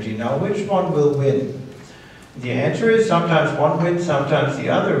stabilization energy. Now, which one will win? The answer is sometimes one wins, sometimes the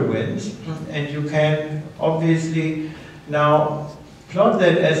other wins. And you can obviously now plot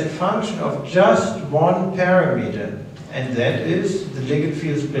that as a function of just one parameter. And that is the Ligand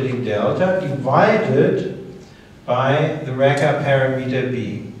field splitting delta divided by the Raka parameter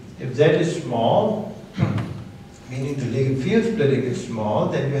B. If that is small, meaning the Ligand field splitting is small,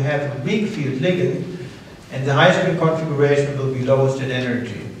 then you have a weak field ligand, and the high spin configuration will be lowest in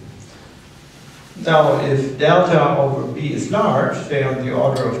energy. Now, if delta over B is large, say on the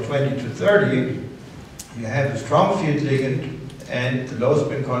order of 20 to 30, you have a strong field ligand, and the low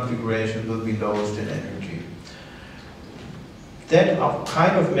spin configuration will be lowest in energy. That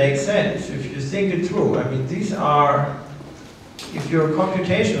kind of makes sense if you think it through. I mean, these are, if you're a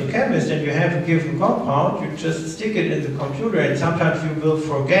computational chemist and you have a given compound, you just stick it in the computer, and sometimes you will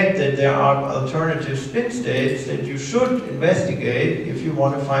forget that there are alternative spin states that you should investigate if you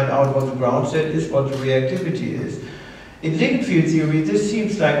want to find out what the ground state is, what the reactivity is. In Ligand field theory, this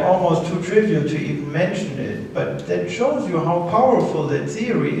seems like almost too trivial to even mention it, but that shows you how powerful that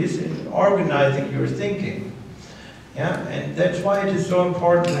theory is in organizing your thinking. Yeah, and that's why it is so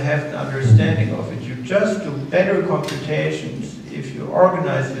important to have an understanding of it. You just do better computations if you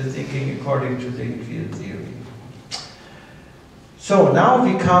organize your thinking according to Ligand field theory. So now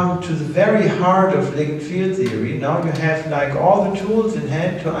we come to the very heart of Ligand field theory. Now you have like all the tools in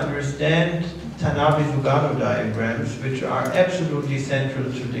hand to understand Tanabe-Sugano diagrams, which are absolutely central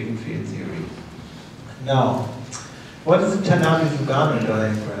to Ligand field theory. Now, what is a Tanabe-Sugano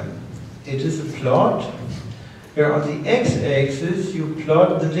diagram? It is a plot where on the x-axis you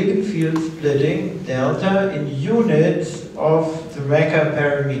plot the Ligand field splitting delta in units of the Raka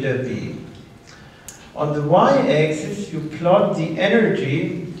parameter B. On the y-axis you plot the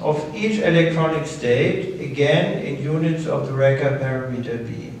energy of each electronic state, again in units of the Raka parameter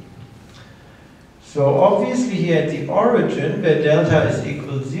B. So obviously here at the origin, where delta is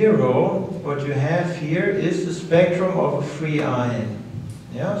equal 0, what you have here is the spectrum of a free ion.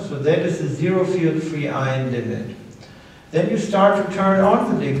 Yeah, so that is the zero field free ion limit. Then you start to turn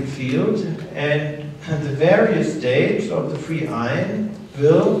on the Ligand field, and the various states of the free ion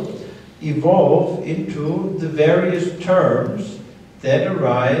will evolve into the various terms that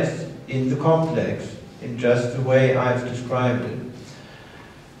arise in the complex, in just the way I've described it.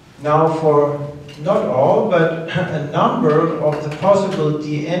 Now, for not all, but a number of the possible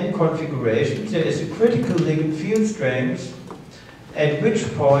dn configurations, there is a critical ligand field strength at which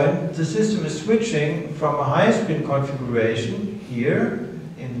point the system is switching from a high spin configuration here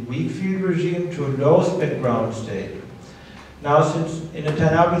in the weak field regime to a low spin ground state. Now, since in a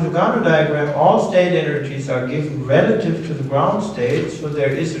Tanabe-Lugano diagram all state energies are given relative to the ground state, so there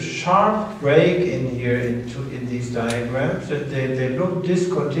is a sharp break in here in these diagrams, and they look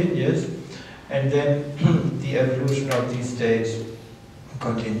discontinuous, and then the evolution of these states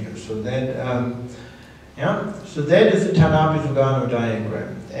continues. So that so that is the Tanabe-Lugano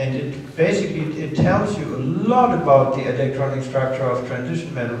diagram, and it tells you a lot about the electronic structure of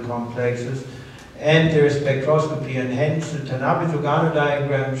transition metal complexes and their spectroscopy, and hence the Tanabe-Lugano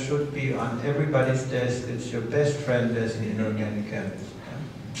diagram should be on everybody's desk. It's your best friend as an inorganic chemist.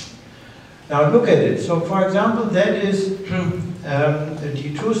 Now look at it. So for example, that is a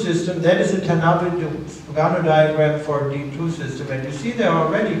D2 system. That is a Tanabe-Lugano diagram for a D2 system. And you see there are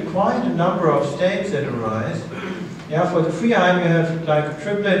already quite a number of states that arise. Yeah, for the free ion you have like a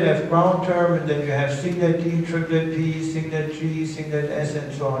triplet F ground term, and then you have singlet D, triplet P, singlet G, singlet S,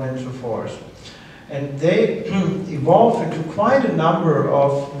 and so on and so forth. And they evolve into quite a number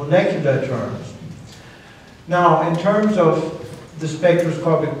of molecular terms. Now, in terms of the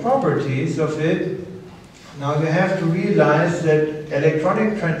spectroscopic properties of it, now you have to realize that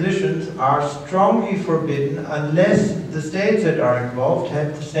electronic transitions are strongly forbidden unless the states that are involved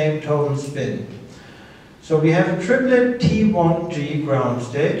have the same total spin. So we have a triplet T1G ground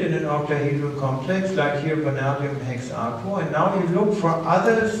state in an octahedral complex, like here vanadium hexaco, and now you look for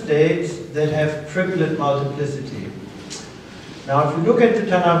other states that have triplet multiplicity. Now if you look at the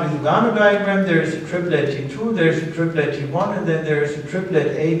Tanabe-Lugano diagram, there is a triplet T2, there is a triplet T1, and then there is a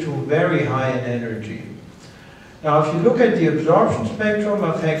triplet A2 very high in energy. Now if you look at the absorption spectrum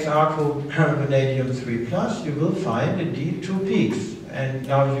of hexaco vanadium 3+, you will find indeed 2 peaks. And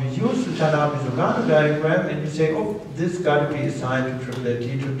now you use the Tanabe-Lugano diagram and you say, oh, this got to be assigned to triplet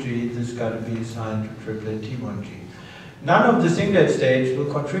T2G, this got to be assigned to triplet T1G. None of the singlet states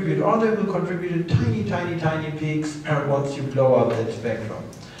will contribute, or they will contribute tiny, tiny, tiny peaks once you blow up that spectrum.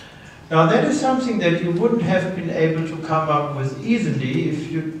 Now that is something that you wouldn't have been able to come up with easily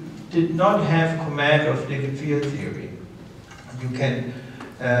if you did not have command of ligand field theory. You can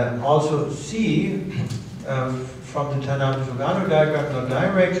also see from the Tanabe-Lugano diagram, not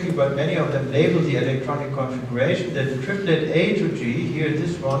directly, but many of them label the electronic configuration that the triplet A to G, here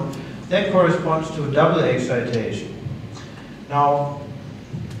this one, that corresponds to a double excitation. Now,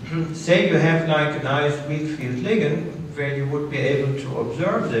 say you have like a nice weak field ligand where you would be able to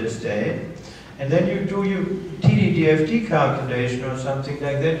observe that state, and then you do your TD-DFT calculation or something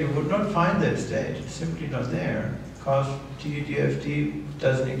like that, you would not find that state. It's simply not there, because TD-DFT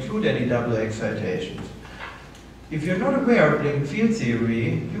doesn't include any double excitations. If you're not aware of ligand field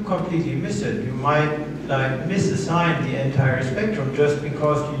theory, you completely miss it. You might like misassign the entire spectrum just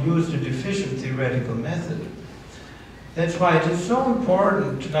because you used a deficient theoretical method. That's why it is so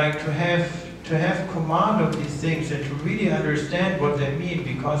important to have command of these things and to really understand what they mean,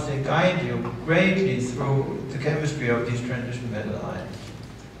 because they guide you greatly through the chemistry of these transition metal ions.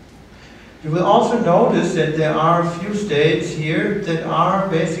 You will also notice that there are a few states here that are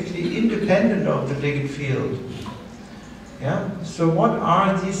basically independent of the ligand field. Yeah? So what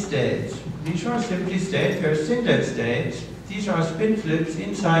are these states? These are simply states, they're singlet states. These are spin flips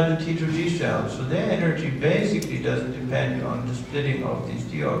inside the T2G shell, so their energy basically doesn't depend on the splitting of these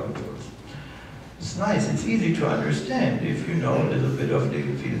d orbitals. It's nice, it's easy to understand if you know a little bit of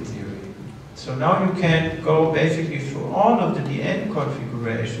ligand field theory. So now you can go basically through all of the dn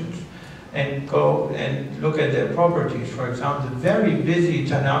configurations and go and look at their properties. For example, the very busy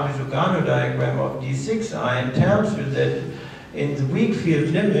Tanabe-Lugano diagram of D6 ion tells you that in the weak field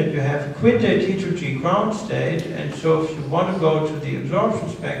limit you have a quintet T2G ground state, and so if you want to go to the absorption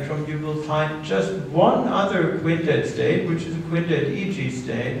spectrum, you will find just one other quintet state, which is a quintet EG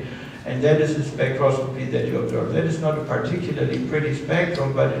state, and that is the spectroscopy that you observe. That is not a particularly pretty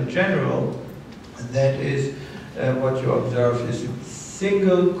spectrum, but in general, that is what you observe is a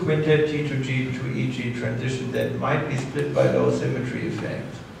single quintet T2G to EG transition that might be split by low symmetry effect.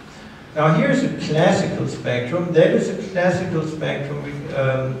 Now here's a classical spectrum. That is a classical spectrum,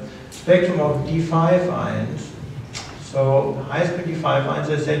 spectrum of D5 ions. So high-spin D5 ions,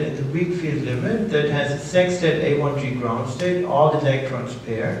 I said, in the weak field limit that has a sextet A1G ground state, all electrons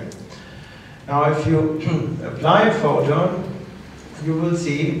paired. Now if you apply a photon, you will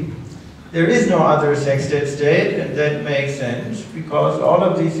see there is no other sextet state, and that makes sense because all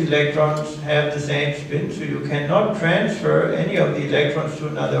of these electrons have the same spin, so you cannot transfer any of the electrons to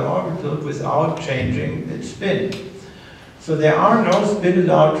another orbital without changing its spin. So there are no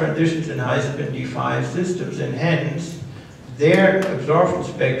spin-allowed transitions in high-spin D5 systems, and hence their absorption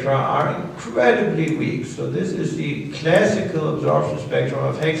spectra are incredibly weak. So this is the classical absorption spectrum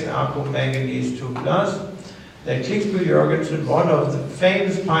of hexaco manganese 2+. That Klicksby-Jorgensen, one of the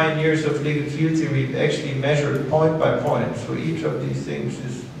famous pioneers of Ligand field theory, actually measured point by point. So each of these things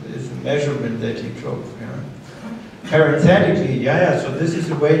is a measurement that he took. Yeah. Parenthetically, so this is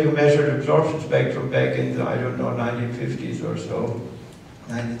the way you measured absorption spectrum back in the, I don't know, 1950s or so,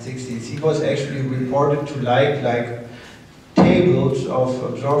 1960s. He was actually reported to like tables of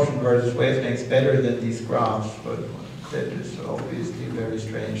absorption versus wavelengths better than these graphs, but that is obviously a very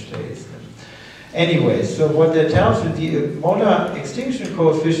strange taste. Anyway, so what that tells you, the molar extinction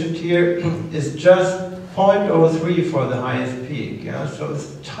coefficient here is just 0.03 for the highest peak. Yeah? So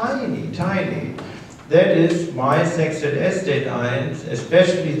it's tiny, tiny. That is why sextet S-state ions,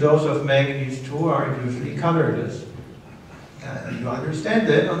 especially those of manganese 2, are usually colorless. And you understand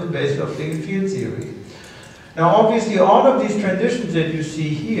that on the basis of Ligand field theory. Now obviously all of these transitions that you see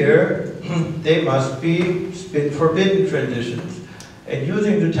here, they must be spin-forbidden transitions. And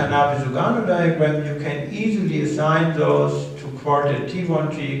using the Tanabe-Sugano diagram, you can easily assign those to quartet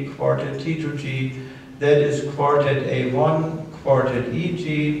T1G, quartet T2G, that is quartet A1, quartet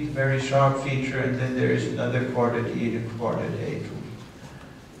EG, very sharp feature, and then there is another quartet E and quartet A2.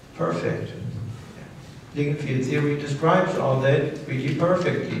 Perfect. Ligand field theory describes all that really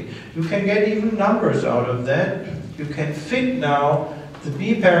perfectly. You can get even numbers out of that. You can fit now the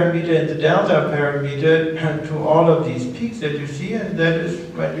B parameter and the delta parameter to all of these peaks that you see, and that is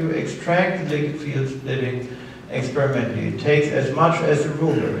when you extract the Ligand field splitting experimentally. It takes as much as a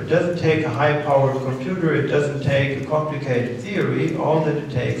ruler. It doesn't take a high-powered computer, it doesn't take a complicated theory, all that it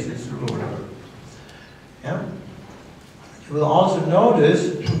takes is a ruler. Yeah? You will also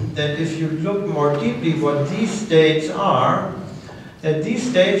notice that if you look more deeply what these states are, that these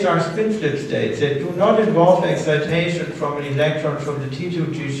states are spin-flip states that do not involve excitation from an electron from the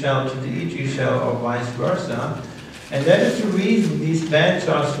T2G shell to the EG shell or vice versa. And that is the reason these bands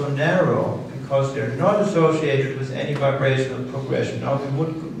are so narrow, because they're not associated with any vibrational progression. Now we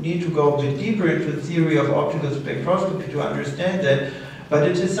would need to go a bit deeper into the theory of optical spectroscopy to understand that, but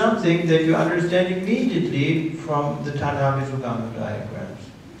it is something that you understand immediately from the Tanabe-Sugano diagrams.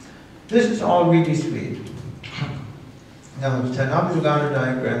 This is all really sweet. Now, the Tanabe-Sugano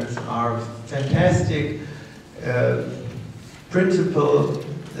diagrams are fantastic principle,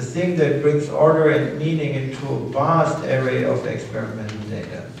 the thing that brings order and meaning into a vast array of experimental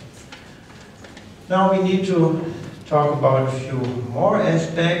data. Now we need to talk about a few more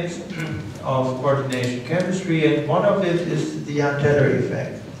aspects of coordination chemistry, and one of it is the Anteller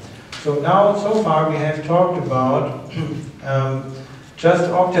effect. So now, so far, we have talked about just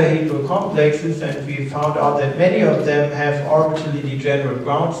octahedral complexes, and we found out that many of them have orbitally degenerate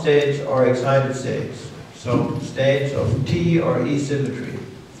ground states or excited states. So states of T or E symmetry.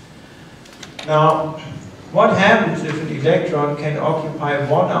 Now, what happens if an electron can occupy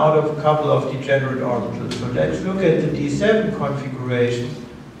one out of a couple of degenerate orbitals? So let's look at the D7 configuration.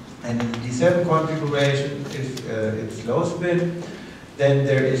 And in the D7 configuration, if it's low spin, then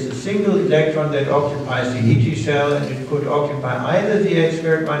there is a single electron that occupies the EG shell, and it could occupy either the x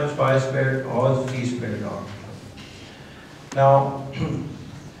squared minus y squared or the z squared orbital. Now,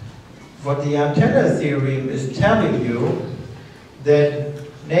 what the Anteller theorem is telling you, that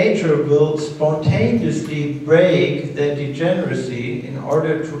nature will spontaneously break that degeneracy in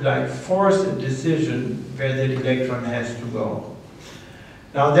order to force a decision where that electron has to go.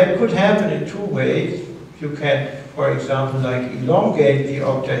 Now that could happen in two ways. You can, for example, elongate the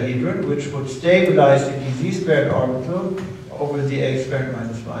octahedron, which would stabilize the dz squared orbital over the x squared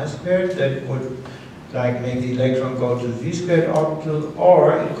minus y squared. That would make the electron go to the z squared orbital,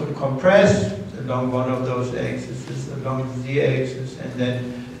 or it could compress along one of those axes, along the z axis, and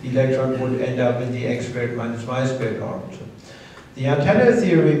then the electron would end up in the x squared minus y squared orbital. The Anteller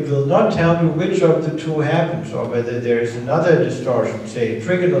theory will not tell you which of the two happens, or whether there is another distortion, say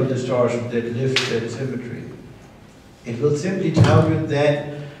trigonal distortion, that lifts that symmetry. It will simply tell you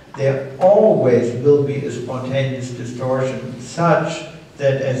that there always will be a spontaneous distortion such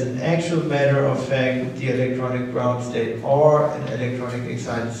that as an actual matter of fact, the electronic ground state or an electronic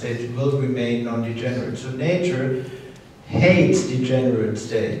excited state will remain non-degenerate. So nature hates degenerate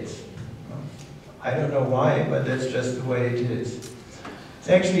states. I don't know why, but that's just the way it is. It's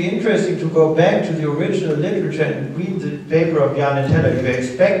actually interesting to go back to the original literature and read the paper of Jan and Teller. You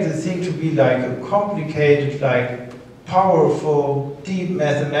expect the thing to be like a complicated, like powerful, deep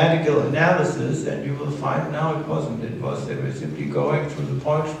mathematical analysis, and you will find now it wasn't. It was, they were simply going through the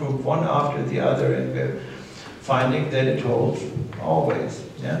point group one after the other, and we're finding that it holds always.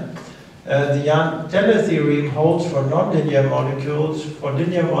 Yeah? The Jan-Teller theorem holds for nonlinear molecules. For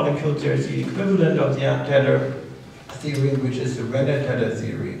linear molecules, there's the equivalent of the Jan-Teller theorem, which is the Renner-Teller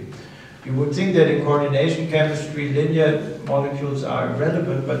theory. You would think that in coordination chemistry, linear molecules are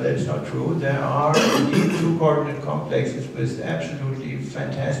irrelevant, but that's not true. There are indeed two coordinate complexes with absolutely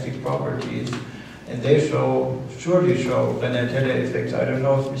fantastic properties, and they surely show Renner-Teller effects. I don't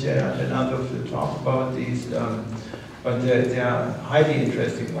know if Michael and others will talk about these, but they are highly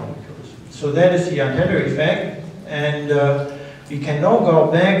interesting molecules. So that is the Jan-Teller effect, and we can now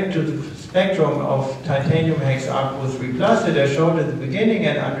go back to the spectrum of titanium hexaquo 3+ that I showed at the beginning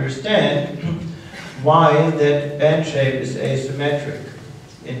and understand why that band shape is asymmetric.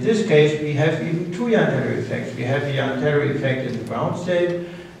 In this case, we have even two Jan-Teller effects. We have the Jan-Teller effect in the ground state,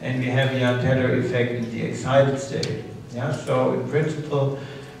 and we have the Jan-Teller effect in the excited state. Yeah? So in principle,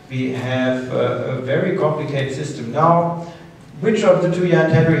 we have a very complicated system. Now, which of the two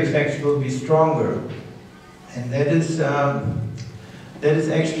Jan-Teller effects will be stronger? And that is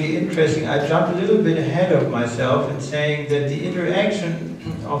actually interesting. I jumped a little bit ahead of myself in saying that the interaction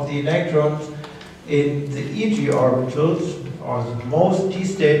of the electrons in the EG orbitals, or the most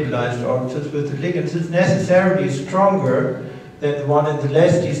destabilized orbitals with the ligands, is necessarily stronger than the one in the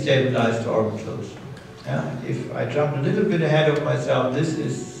less destabilized orbitals. Yeah? If I jumped a little bit ahead of myself, this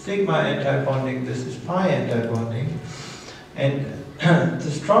is sigma antibonding, this is pi antibonding. And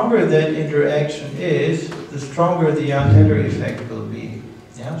the stronger that interaction is, the stronger the Jan-Teller effect will be.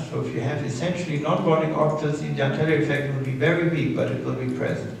 Yeah? So if you have essentially non-bonding orbitals, the Jan-Teller effect will be very weak, but it will be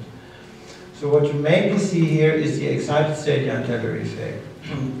present. So what you mainly see here is the excited state Jan-Teller effect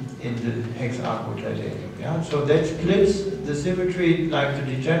in the hexaquo titanium. Yeah? So that splits the symmetry, like the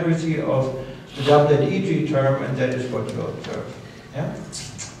degeneracy of the doublet EG term, and that is what you observe. Yeah?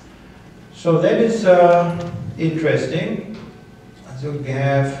 So that is interesting. So we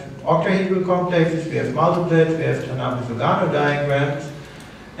have octahedral complexes, we have multiplets, we have Tanaka-Sugano diagrams,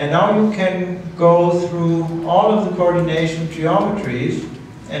 and now you can go through all of the coordination geometries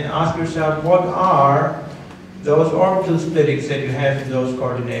and ask yourself, what are those orbital splittings that you have in those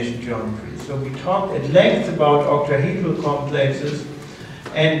coordination geometries? So we talked at length about octahedral complexes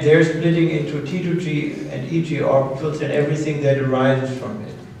and their splitting into T2G and EG orbitals and everything that arises from it.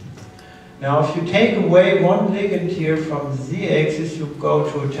 Now, if you take away one ligand here from the z-axis, you go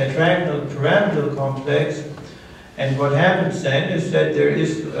to a tetragonal pyramidal complex, and what happens then is that there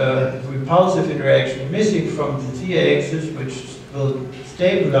is a repulsive interaction missing from the z-axis, which will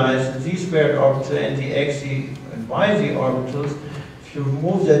stabilize the z-squared orbital and the xz and yz orbitals. If you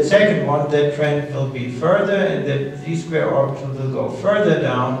remove that second one, that trend will be further, and that z-square orbital will go further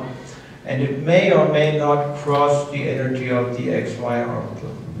down, and it may or may not cross the energy of the xy orbital.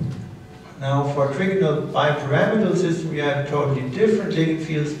 Now, for a trigonal bipyramidal system, you have a totally different ligand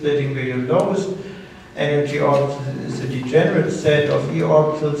field splitting, where your lowest energy orbital is a degenerate set of e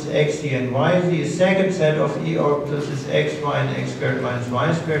orbitals, xz and yz. The second set of e orbitals is xy and x squared minus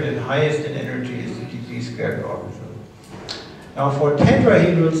y squared, and highest in energy is the d squared orbital. Now, for a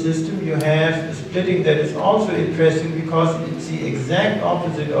tetrahedral system, you have a splitting that is also interesting because it's the exact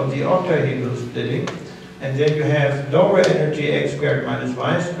opposite of the octahedral splitting. And then you have lower energy x squared minus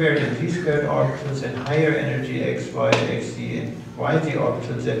y squared and z squared orbitals, and higher energy x, y, xz, and yz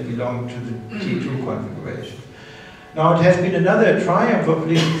orbitals that belong to the T2 configuration. Now, it has been another triumph of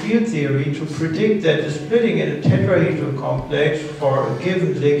ligand field theory to predict that the splitting in a tetrahedral complex for a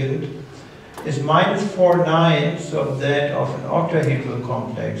given ligand is -4/9 of that of an octahedral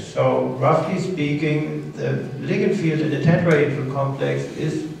complex. So, roughly speaking, the ligand field in a tetrahedral complex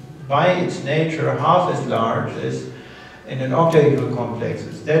is by its nature half as large as in an octahedral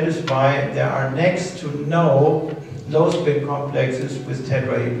complexes. That is why there are next to no low-spin complexes with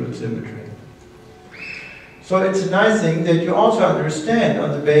tetrahedral symmetry. So it's a nice thing that you also understand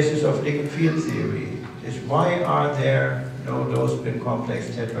on the basis of ligand field theory is why are there no low-spin complex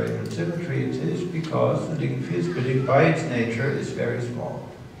tetrahedral symmetry? It is because the ligand field splitting by its nature is very small.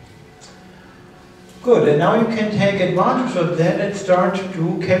 Good, and now you can take advantage of that and start to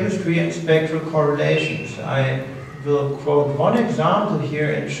do chemistry and spectral correlations. I will quote one example here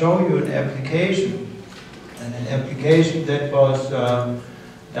and show you an application. And an application that was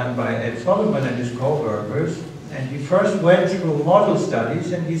done by Ed Solomon and his co-workers. And he first went through model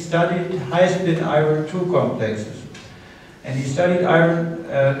studies and he studied high-spin iron 2 complexes. And he studied iron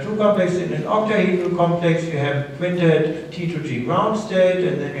 2 complex. In an octahedral complex, you have quintet T2G ground state,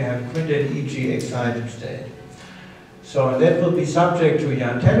 and then you have quintet EG excited state. So that will be subject to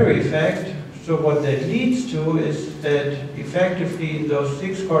Jahn-Teller effect. So what that leads to is that effectively in those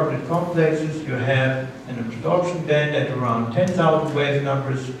 6-coordinate complexes you have an absorption band at around 10,000 wave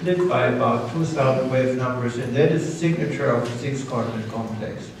numbers split by about 2,000 wave numbers, and that is the signature of the 6-coordinate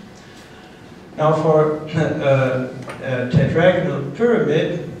complex. Now for a tetragonal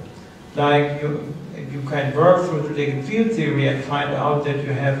pyramid, like you can work through the Ligand field theory and find out that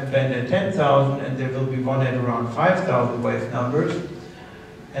you have a band at 10,000 and there will be one at around 5,000 wave numbers,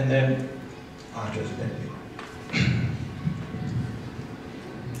 and then I'll just let me.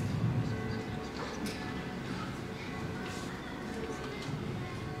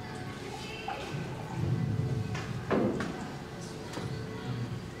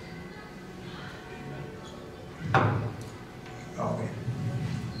 Okay.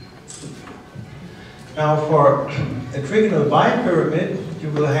 Now for a trigonal bipyramid, you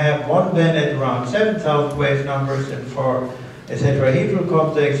will have one band at around 7,000 wave numbers, and for a tetrahedral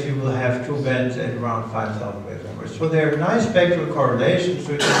complex, you will have 2 bands at around 5,000 wave numbers. So there are nice spectral correlations.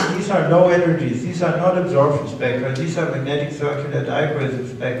 So these are low energies. These are not absorption spectra. These are magnetic circular dichroism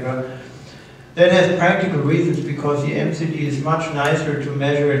spectra. That has practical reasons because the MCD is much nicer to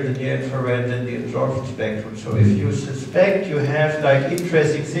measure in the near infrared than the absorption spectrum. So if you suspect you have like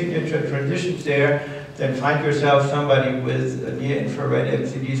interesting signature transitions there, then find yourself somebody with a near infrared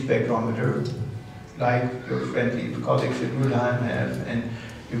MCD spectrometer, like your friendly colleagues at Mülheim have, and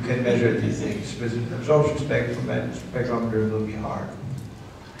you can measure these things. With an absorption spectrometer it will be hard.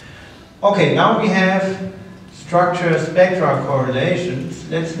 Okay, now we have structure spectra correlations.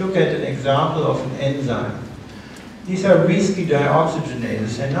 Let's look at an example of an enzyme. These are risky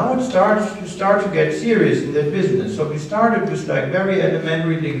dioxygenases, and now you start to get serious in that business. So we started with like very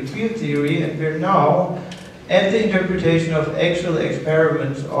elementary Ligand field theory, and we're now at the interpretation of actual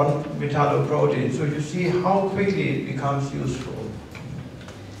experiments on metalloproteins. So you see how quickly it becomes useful.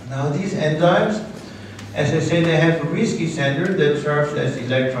 Now these enzymes, as I say, they have a risky center that serves as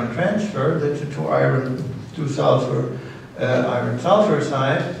electron transfer. That's a 2-sulfur iron sulfur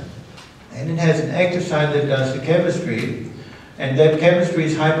side. And it has an active side that does the chemistry. And that chemistry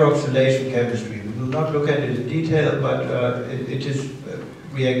is hydroxylation chemistry. We will not look at it in detail, but it is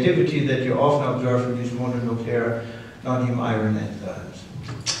reactivity that you often observe in these mononuclear non-heme iron enzymes.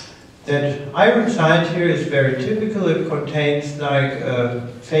 That iron side here is very typical. It contains like a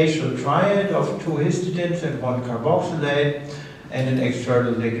facial triad of 2 histidines and 1 carboxylate and an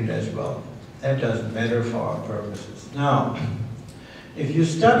external ligand as well. That doesn't matter for our purposes. Now, if you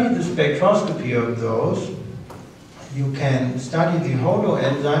study the spectroscopy of those, you can study the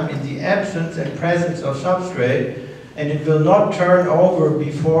holoenzyme in the absence and presence of substrate, and it will not turn over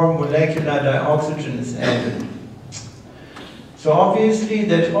before molecular dioxygen is added. So obviously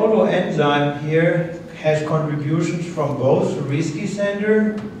that holoenzyme here has contributions from both the risky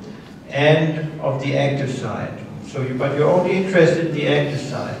center and of the active side. But you're only interested in the active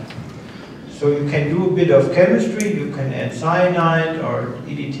side. So you can do a bit of chemistry, you can add cyanide or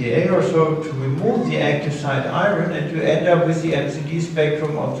EDTA or so to remove the active side iron, and you end up with the MCD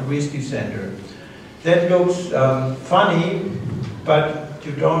spectrum of the risky center. That looks funny, but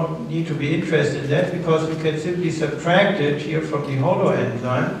you don't need to be interested in that because you can simply subtract it here from the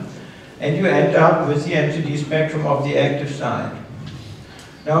holoenzyme, and you end up with the MCD spectrum of the active side.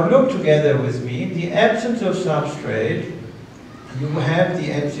 Now look together with me. In the absence of substrate, you have the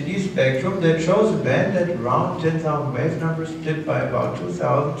MCD spectrum that shows a band at around 10,000 wave numbers split by about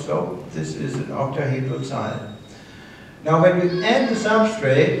 2,000, so this is an octahedral side. Now when we add the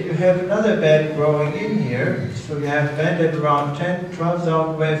substrate, you have another band growing in here, so you have a band at around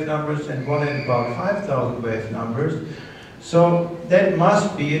 12,000 wave numbers and one at about 5,000 wave numbers, so that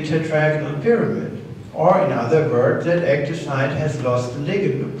must be a tetragonal pyramid. Or in other words, that active site has lost the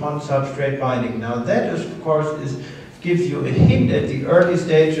ligand upon substrate binding. Now that is, of course, gives you a hint at the early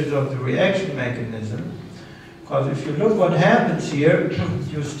stages of the reaction mechanism. Because if you look what happens here,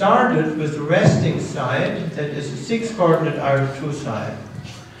 you started with the resting site that is a 6-coordinate iron 2 site.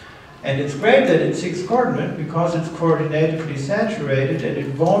 And it's great that it's 6-coordinate because it's coordinatively saturated and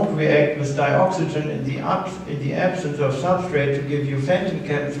it won't react with dioxygen in the absence of substrate to give you Fenton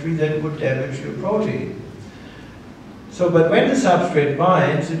chemistry that would damage your protein. So, but when the substrate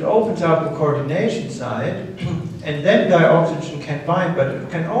binds, it opens up a coordination site, and then dioxygen can bind, but it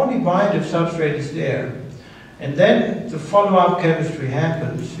can only bind if substrate is there. And then the follow-up chemistry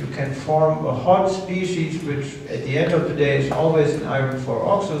happens. You can form a hot species, which at the end of the day is always an iron 4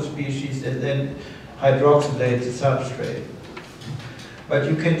 oxo species, and then hydroxylate the substrate. But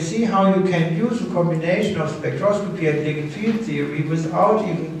you can see how you can use a combination of spectroscopy and Ligand field theory without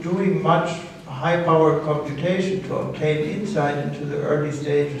even doing much high-powered computation to obtain insight into the early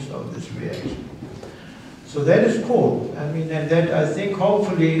stages of this reaction. So that is cool. I mean, and that I think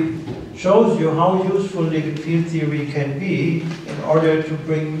hopefully shows you how useful Ligand field theory can be in order to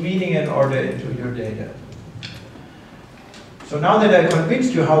bring meaning and order into your data. So now that I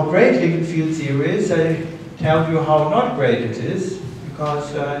convinced you how great Ligand field theory is, I tell you how not great it is,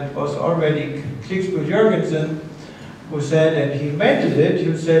 because it was already Klicksbuhl-Jürgensen who said, and he invented it,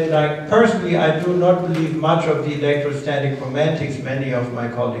 who said, like, personally, I do not believe much of the electrostatic romantics many of my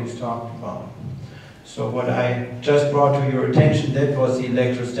colleagues talked about. So what I just brought to your attention, that was the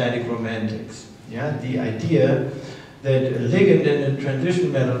electrostatic romantics. Yeah, the idea that a ligand in a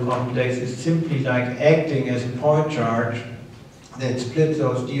transition metal complex is simply like acting as a point charge that splits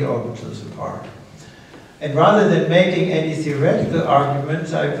those d orbitals apart. And rather than making any theoretical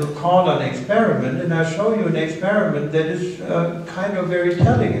arguments, I will call on experiment, and I'll show you an experiment that is kind of very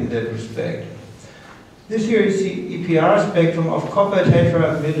telling in that respect. This here is the EPR spectrum of copper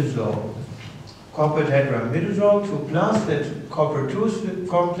tetraimidazole. Copper tetraimidazole 2+, that's a copper 2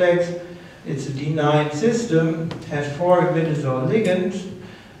 complex. It's a D9 system, has 4 imidazole ligands,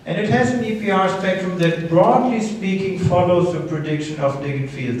 and it has an EPR spectrum that, broadly speaking, follows the prediction of Ligand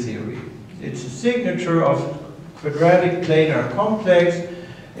field theory. It's a signature of quadratic planar complex.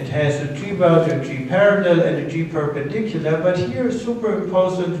 It has a G bulge, a G parallel, and a G perpendicular, but here,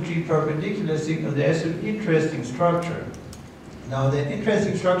 superimposed on the G perpendicular signal, there's an interesting structure. Now, that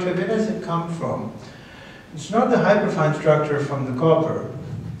interesting structure, where does it come from? It's not the hyperfine structure from the copper.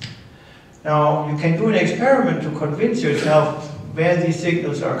 Now, you can do an experiment to convince yourself where these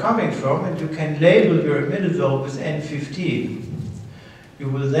signals are coming from, and you can label your imidazole with N15. You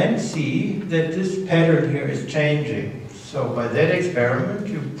will then see that this pattern here is changing. So by that experiment,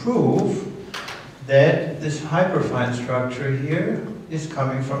 you prove that this hyperfine structure here is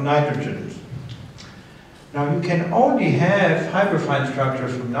coming from nitrogens. Now, you can only have hyperfine structure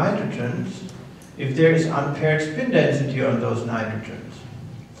from nitrogens if there is unpaired spin density on those nitrogens.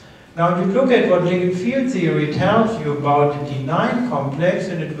 Now, you look at what Ligand field theory tells you about the D9 complex,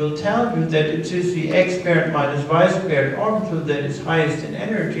 and it will tell you that it is the x squared minus y squared orbital that is highest in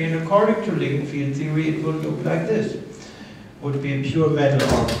energy, and according to Ligand field theory, it will look like this. It would be a pure metal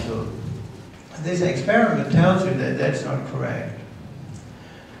orbital. This experiment tells you that that's not correct.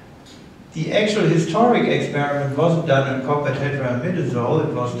 The actual historic experiment wasn't done on copper tetraimidazole,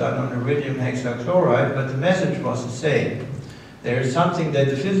 it was done on iridium hexachloride, but the message was the same. There is something that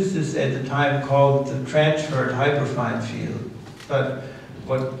the physicists at the time called the transferred hyperfine field. But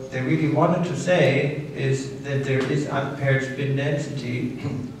what they really wanted to say is that there is unpaired spin density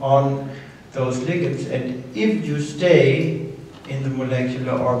on those ligands, and if you stay in the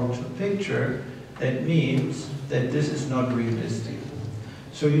molecular orbital picture, that means that this is not realistic.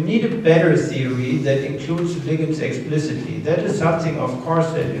 So you need a better theory that includes ligands explicitly. That is something, of course,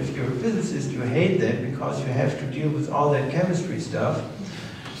 that if you're a physicist, you hate that because you have to deal with all that chemistry stuff.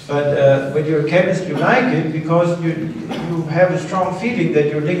 But when you're a chemist, you like it because you have a strong feeling that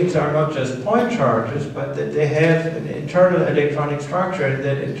your ligands are not just point charges, but that they have an internal electronic structure, and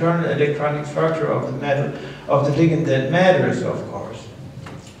that internal electronic structure of the metal, of the ligand, that matters, of course.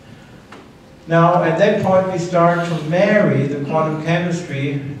 Now, at that point, we start to marry the quantum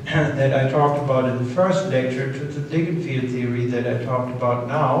chemistry that I talked about in the first lecture to the Ligand field theory that I talked about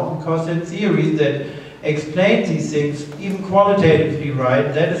now, because that theory that explains these things, even qualitatively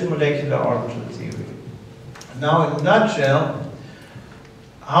right, that is molecular orbital theory. Now, in a nutshell,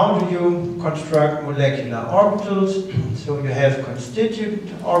 how do you construct molecular orbitals? So you have constituent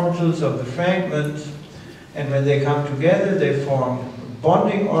orbitals of the fragments, and when they come together, they form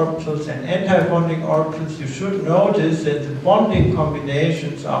bonding orbitals and anti-bonding orbitals. You should notice that the bonding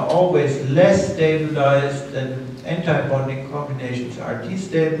combinations are always less stabilized than anti-bonding combinations are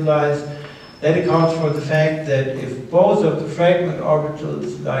destabilized. That accounts for the fact that if both of the fragment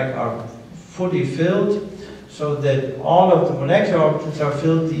orbitals are fully filled, so that all of the molecular orbitals are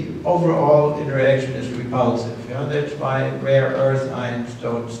filled, the overall interaction is repulsive. Yeah? That's why rare earth ions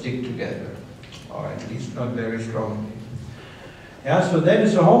don't stick together, or at least not very strongly. Yeah, so that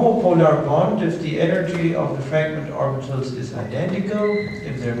is a homopolar bond if the energy of the fragment orbitals is identical.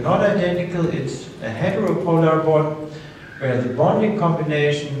 If they're not identical, it's a heteropolar bond, where the bonding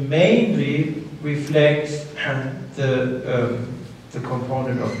combination mainly reflects the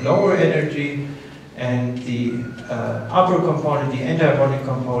component of lower energy, and the upper component, the anti-bonding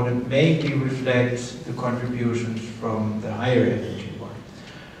component, mainly reflects the contributions from the higher energy one.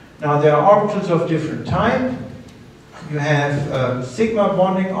 Now, there are orbitals of different type. you have sigma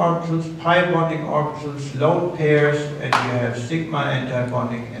bonding orbitals, pi bonding orbitals, lone pairs, and you have sigma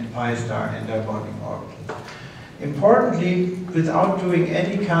antibonding and pi star antibonding orbitals. Importantly, without doing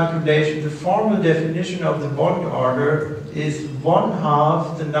any calculation, the formal definition of the bond order is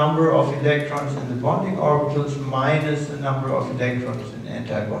 1/2 the number of electrons in the bonding orbitals minus the number of electrons in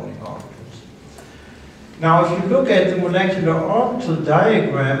antibonding orbitals. Now, if you look at the molecular orbital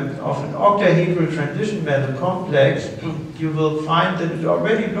diagram of an octahedral transition metal complex, you will find that it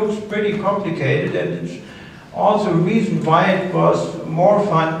already looks pretty complicated, and it's also a reason why it was more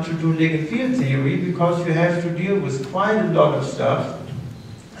fun to do ligand field theory, because you have to deal with quite a lot of stuff.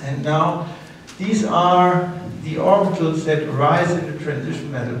 And now, these are the orbitals that arise in the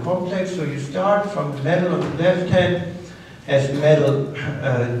transition metal complex. So you start from the metal on the left hand as metal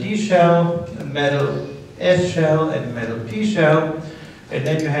D shell, a metal S shell, and metal P shell, and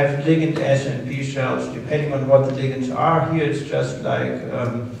then you have ligand S and P shells, depending on what the ligands are. Here it's just like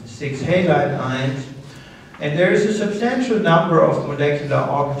 6 halide ions, and there is a substantial number of molecular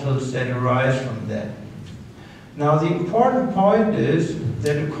orbitals that arise from that. Now the important point is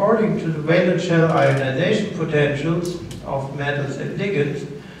that according to the valence shell ionization potentials of metals and ligands,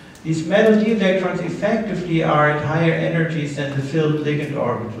 these metal d electrons effectively are at higher energies than the filled ligand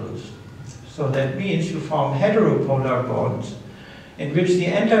orbitals. So that means you form heteropolar bonds in which the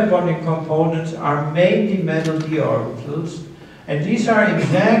antibonding components are mainly metal d orbitals, and these are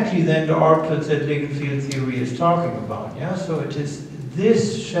exactly then the orbitals that ligand field theory is talking about. Yeah? So it is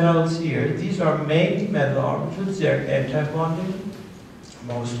these shells here, these are mainly metal orbitals, they're antibonding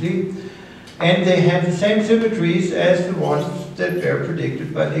mostly, and they have the same symmetries as the ones that were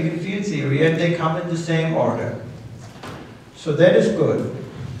predicted by ligand field theory, and they come in the same order. So that is good.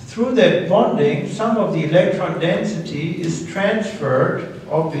 Through that bonding, some of the electron density is transferred,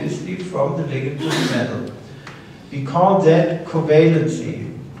 obviously, from the ligand to the metal. We call that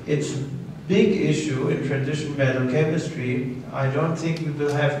covalency. It's a big issue in transition metal chemistry. I don't think we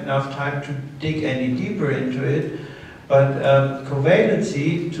will have enough time to dig any deeper into it, but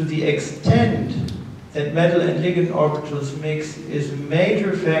covalency, to the extent that metal and ligand orbitals mix, is a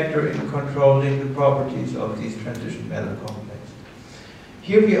major factor in controlling the properties of these transition metal complexes.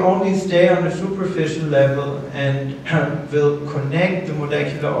 Here we only stay on a superficial level and will connect the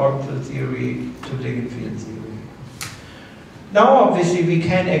molecular orbital theory to ligand field theory. Now obviously we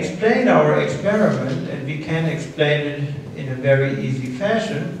can explain our experiment, and we can explain it in a very easy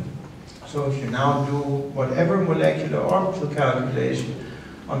fashion. So if you now do whatever molecular orbital calculation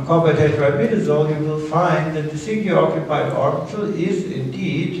on copper tetraimidazole, you will find that the singular occupied orbital is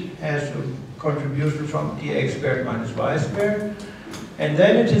indeed, has a contribution from dx squared minus y squared. And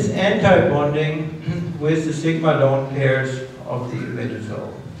then it is anti-bonding with the sigma lone pairs of the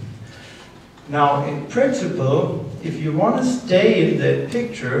imidazole. Now, in principle, if you want to stay in that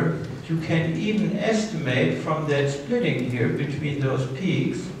picture, you can even estimate from that splitting here between those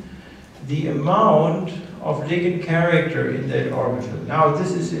peaks the amount of ligand character in that orbital. Now,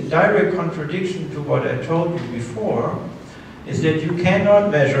 this is in direct contradiction to what I told you before, is that you cannot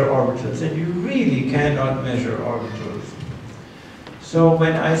measure orbitals, and you really cannot measure orbitals. So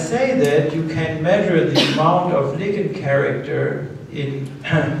when I say that you can measure the amount of ligand character in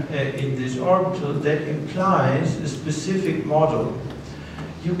this orbital, that implies a specific model.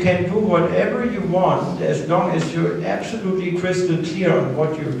 You can do whatever you want as long as you're absolutely crystal clear on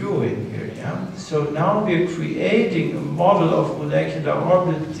what you're doing here. Yeah? So now we're creating a model of molecular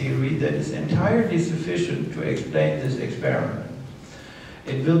orbital theory that is entirely sufficient to explain this experiment.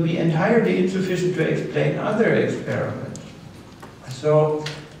 It will be entirely insufficient to explain other experiments. So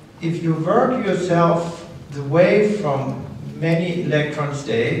if you work yourself the way from many electron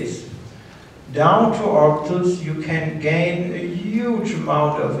states down to orbitals, you can gain a huge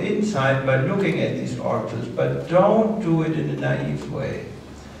amount of insight by looking at these orbitals, but don't do it in a naive way.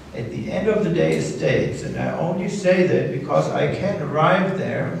 At the end of the day, states, and I only say that because I can arrive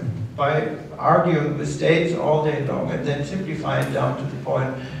there by arguing with states all day long and then simplify it down to the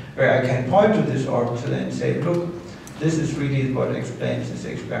point where I can point to this orbital and say, look, this is really what explains this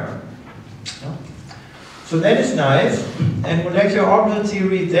experiment. No? So that is nice, and molecular orbital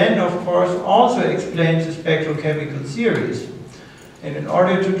theory then, of course, also explains the spectrochemical series. And in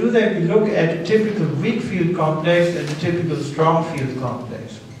order to do that, we look at a typical weak field complex and a typical strong field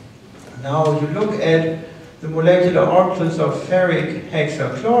complex. Now, you look at the molecular orbitals of ferric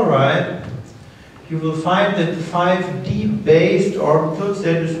hexachloride, you will find that the 5 d-based orbitals,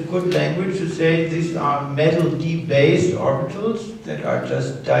 that is a good language to say these are metal d-based orbitals that are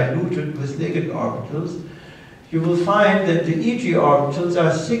just diluted with ligand orbitals. you will find that the EG orbitals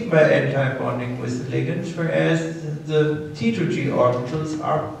are sigma antibonding with the ligands, whereas the T2G orbitals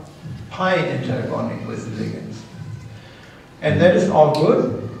are pi antibonding with the ligands. And that is all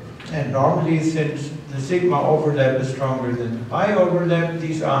good. And normally, since the sigma overlap is stronger than the pi overlap,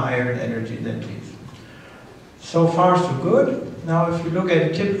 these are higher in energy than these. So far, so good. Now, if you look at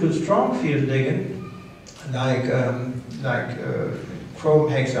a typical strong field ligand, like chrome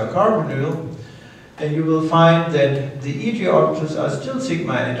hexacarbonyl, then you will find that the EG orbitals are still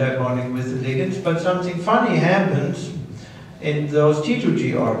sigma antibonding with the ligands, but something funny happens in those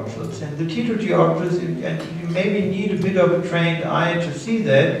T2G orbitals. And the T2G orbitals, and you maybe need a bit of a trained eye to see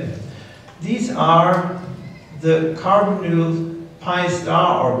that, these are the carbonyl pi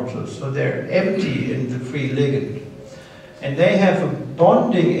star orbitals, so they're empty in the free ligand. And they have a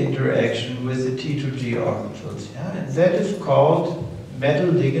bonding interaction with the T2G orbitals, yeah? And that is called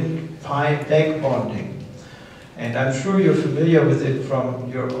metal ligand pi back bonding. And I'm sure you're familiar with it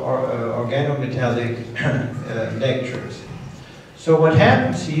from your organometallic lectures. So what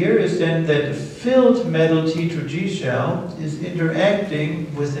happens here is then that a filled metal T2G shell is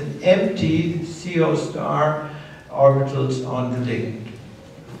interacting with an empty CO star orbitals on the ligand.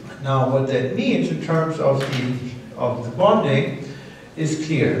 Now what that means in terms of the bonding is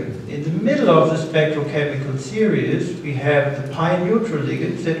clear. In the middle of the spectrochemical series, we have the pi neutral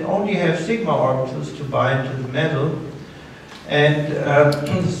ligands that only have sigma orbitals to bind to the metal. And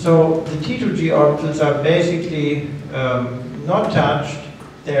so the T2G orbitals are basically not touched,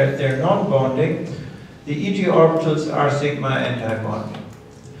 they're non-bonding. The EG orbitals are sigma antibonding.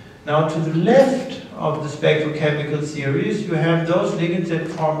 Now to the left of the spectrochemical series, you have those ligands that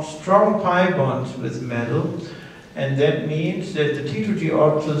form strong pi bonds with metal. And that means that the T2G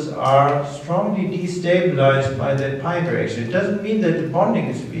orbitals are strongly destabilized by that pi direction. It doesn't mean that the bonding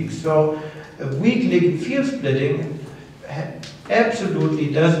is weak. So a weak ligand field splitting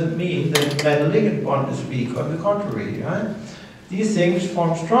absolutely doesn't mean that the metal ligand bond is weak. On the contrary, right? These things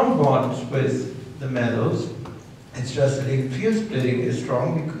form strong bonds with the metals. It's just the ligand field splitting is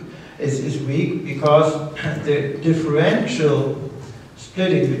strong, is weak because the differential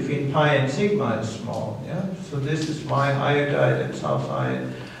splitting between pi and sigma is small. Yeah? So this is why iodide and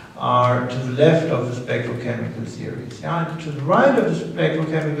sulfide are to the left of the spectrochemical series. Yeah? And to the right of the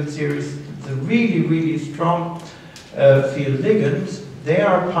spectrochemical series, the really, really strong field ligands, they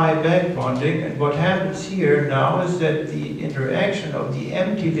are pi back bonding. And what happens here now is that the interaction of the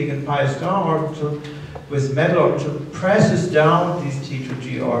empty ligand pi star orbital with metal orbital presses down these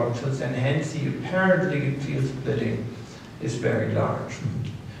T2G orbitals, and hence the apparent ligand field splitting is very large.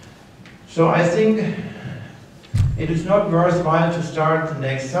 So I think it is not worthwhile to start the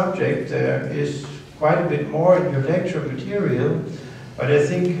next subject. There is quite a bit more in your lecture material, but I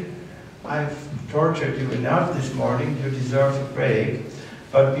think I've tortured you enough this morning. You deserve a break.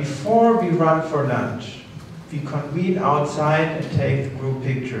 But before we run for lunch, we convene outside and take the group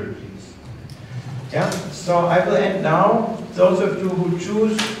picture, please. Yeah? So I will end now. Those of you who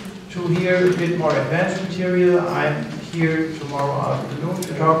choose to hear a bit more advanced material, I'm here tomorrow afternoon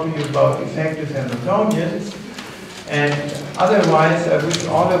to talk to you about effective Hamiltonians. And otherwise, I wish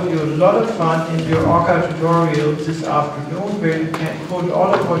all of you a lot of fun in your ORCA tutorial this afternoon, where you can put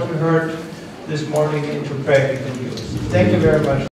all of what you heard this morning into practical use. Thank you very much.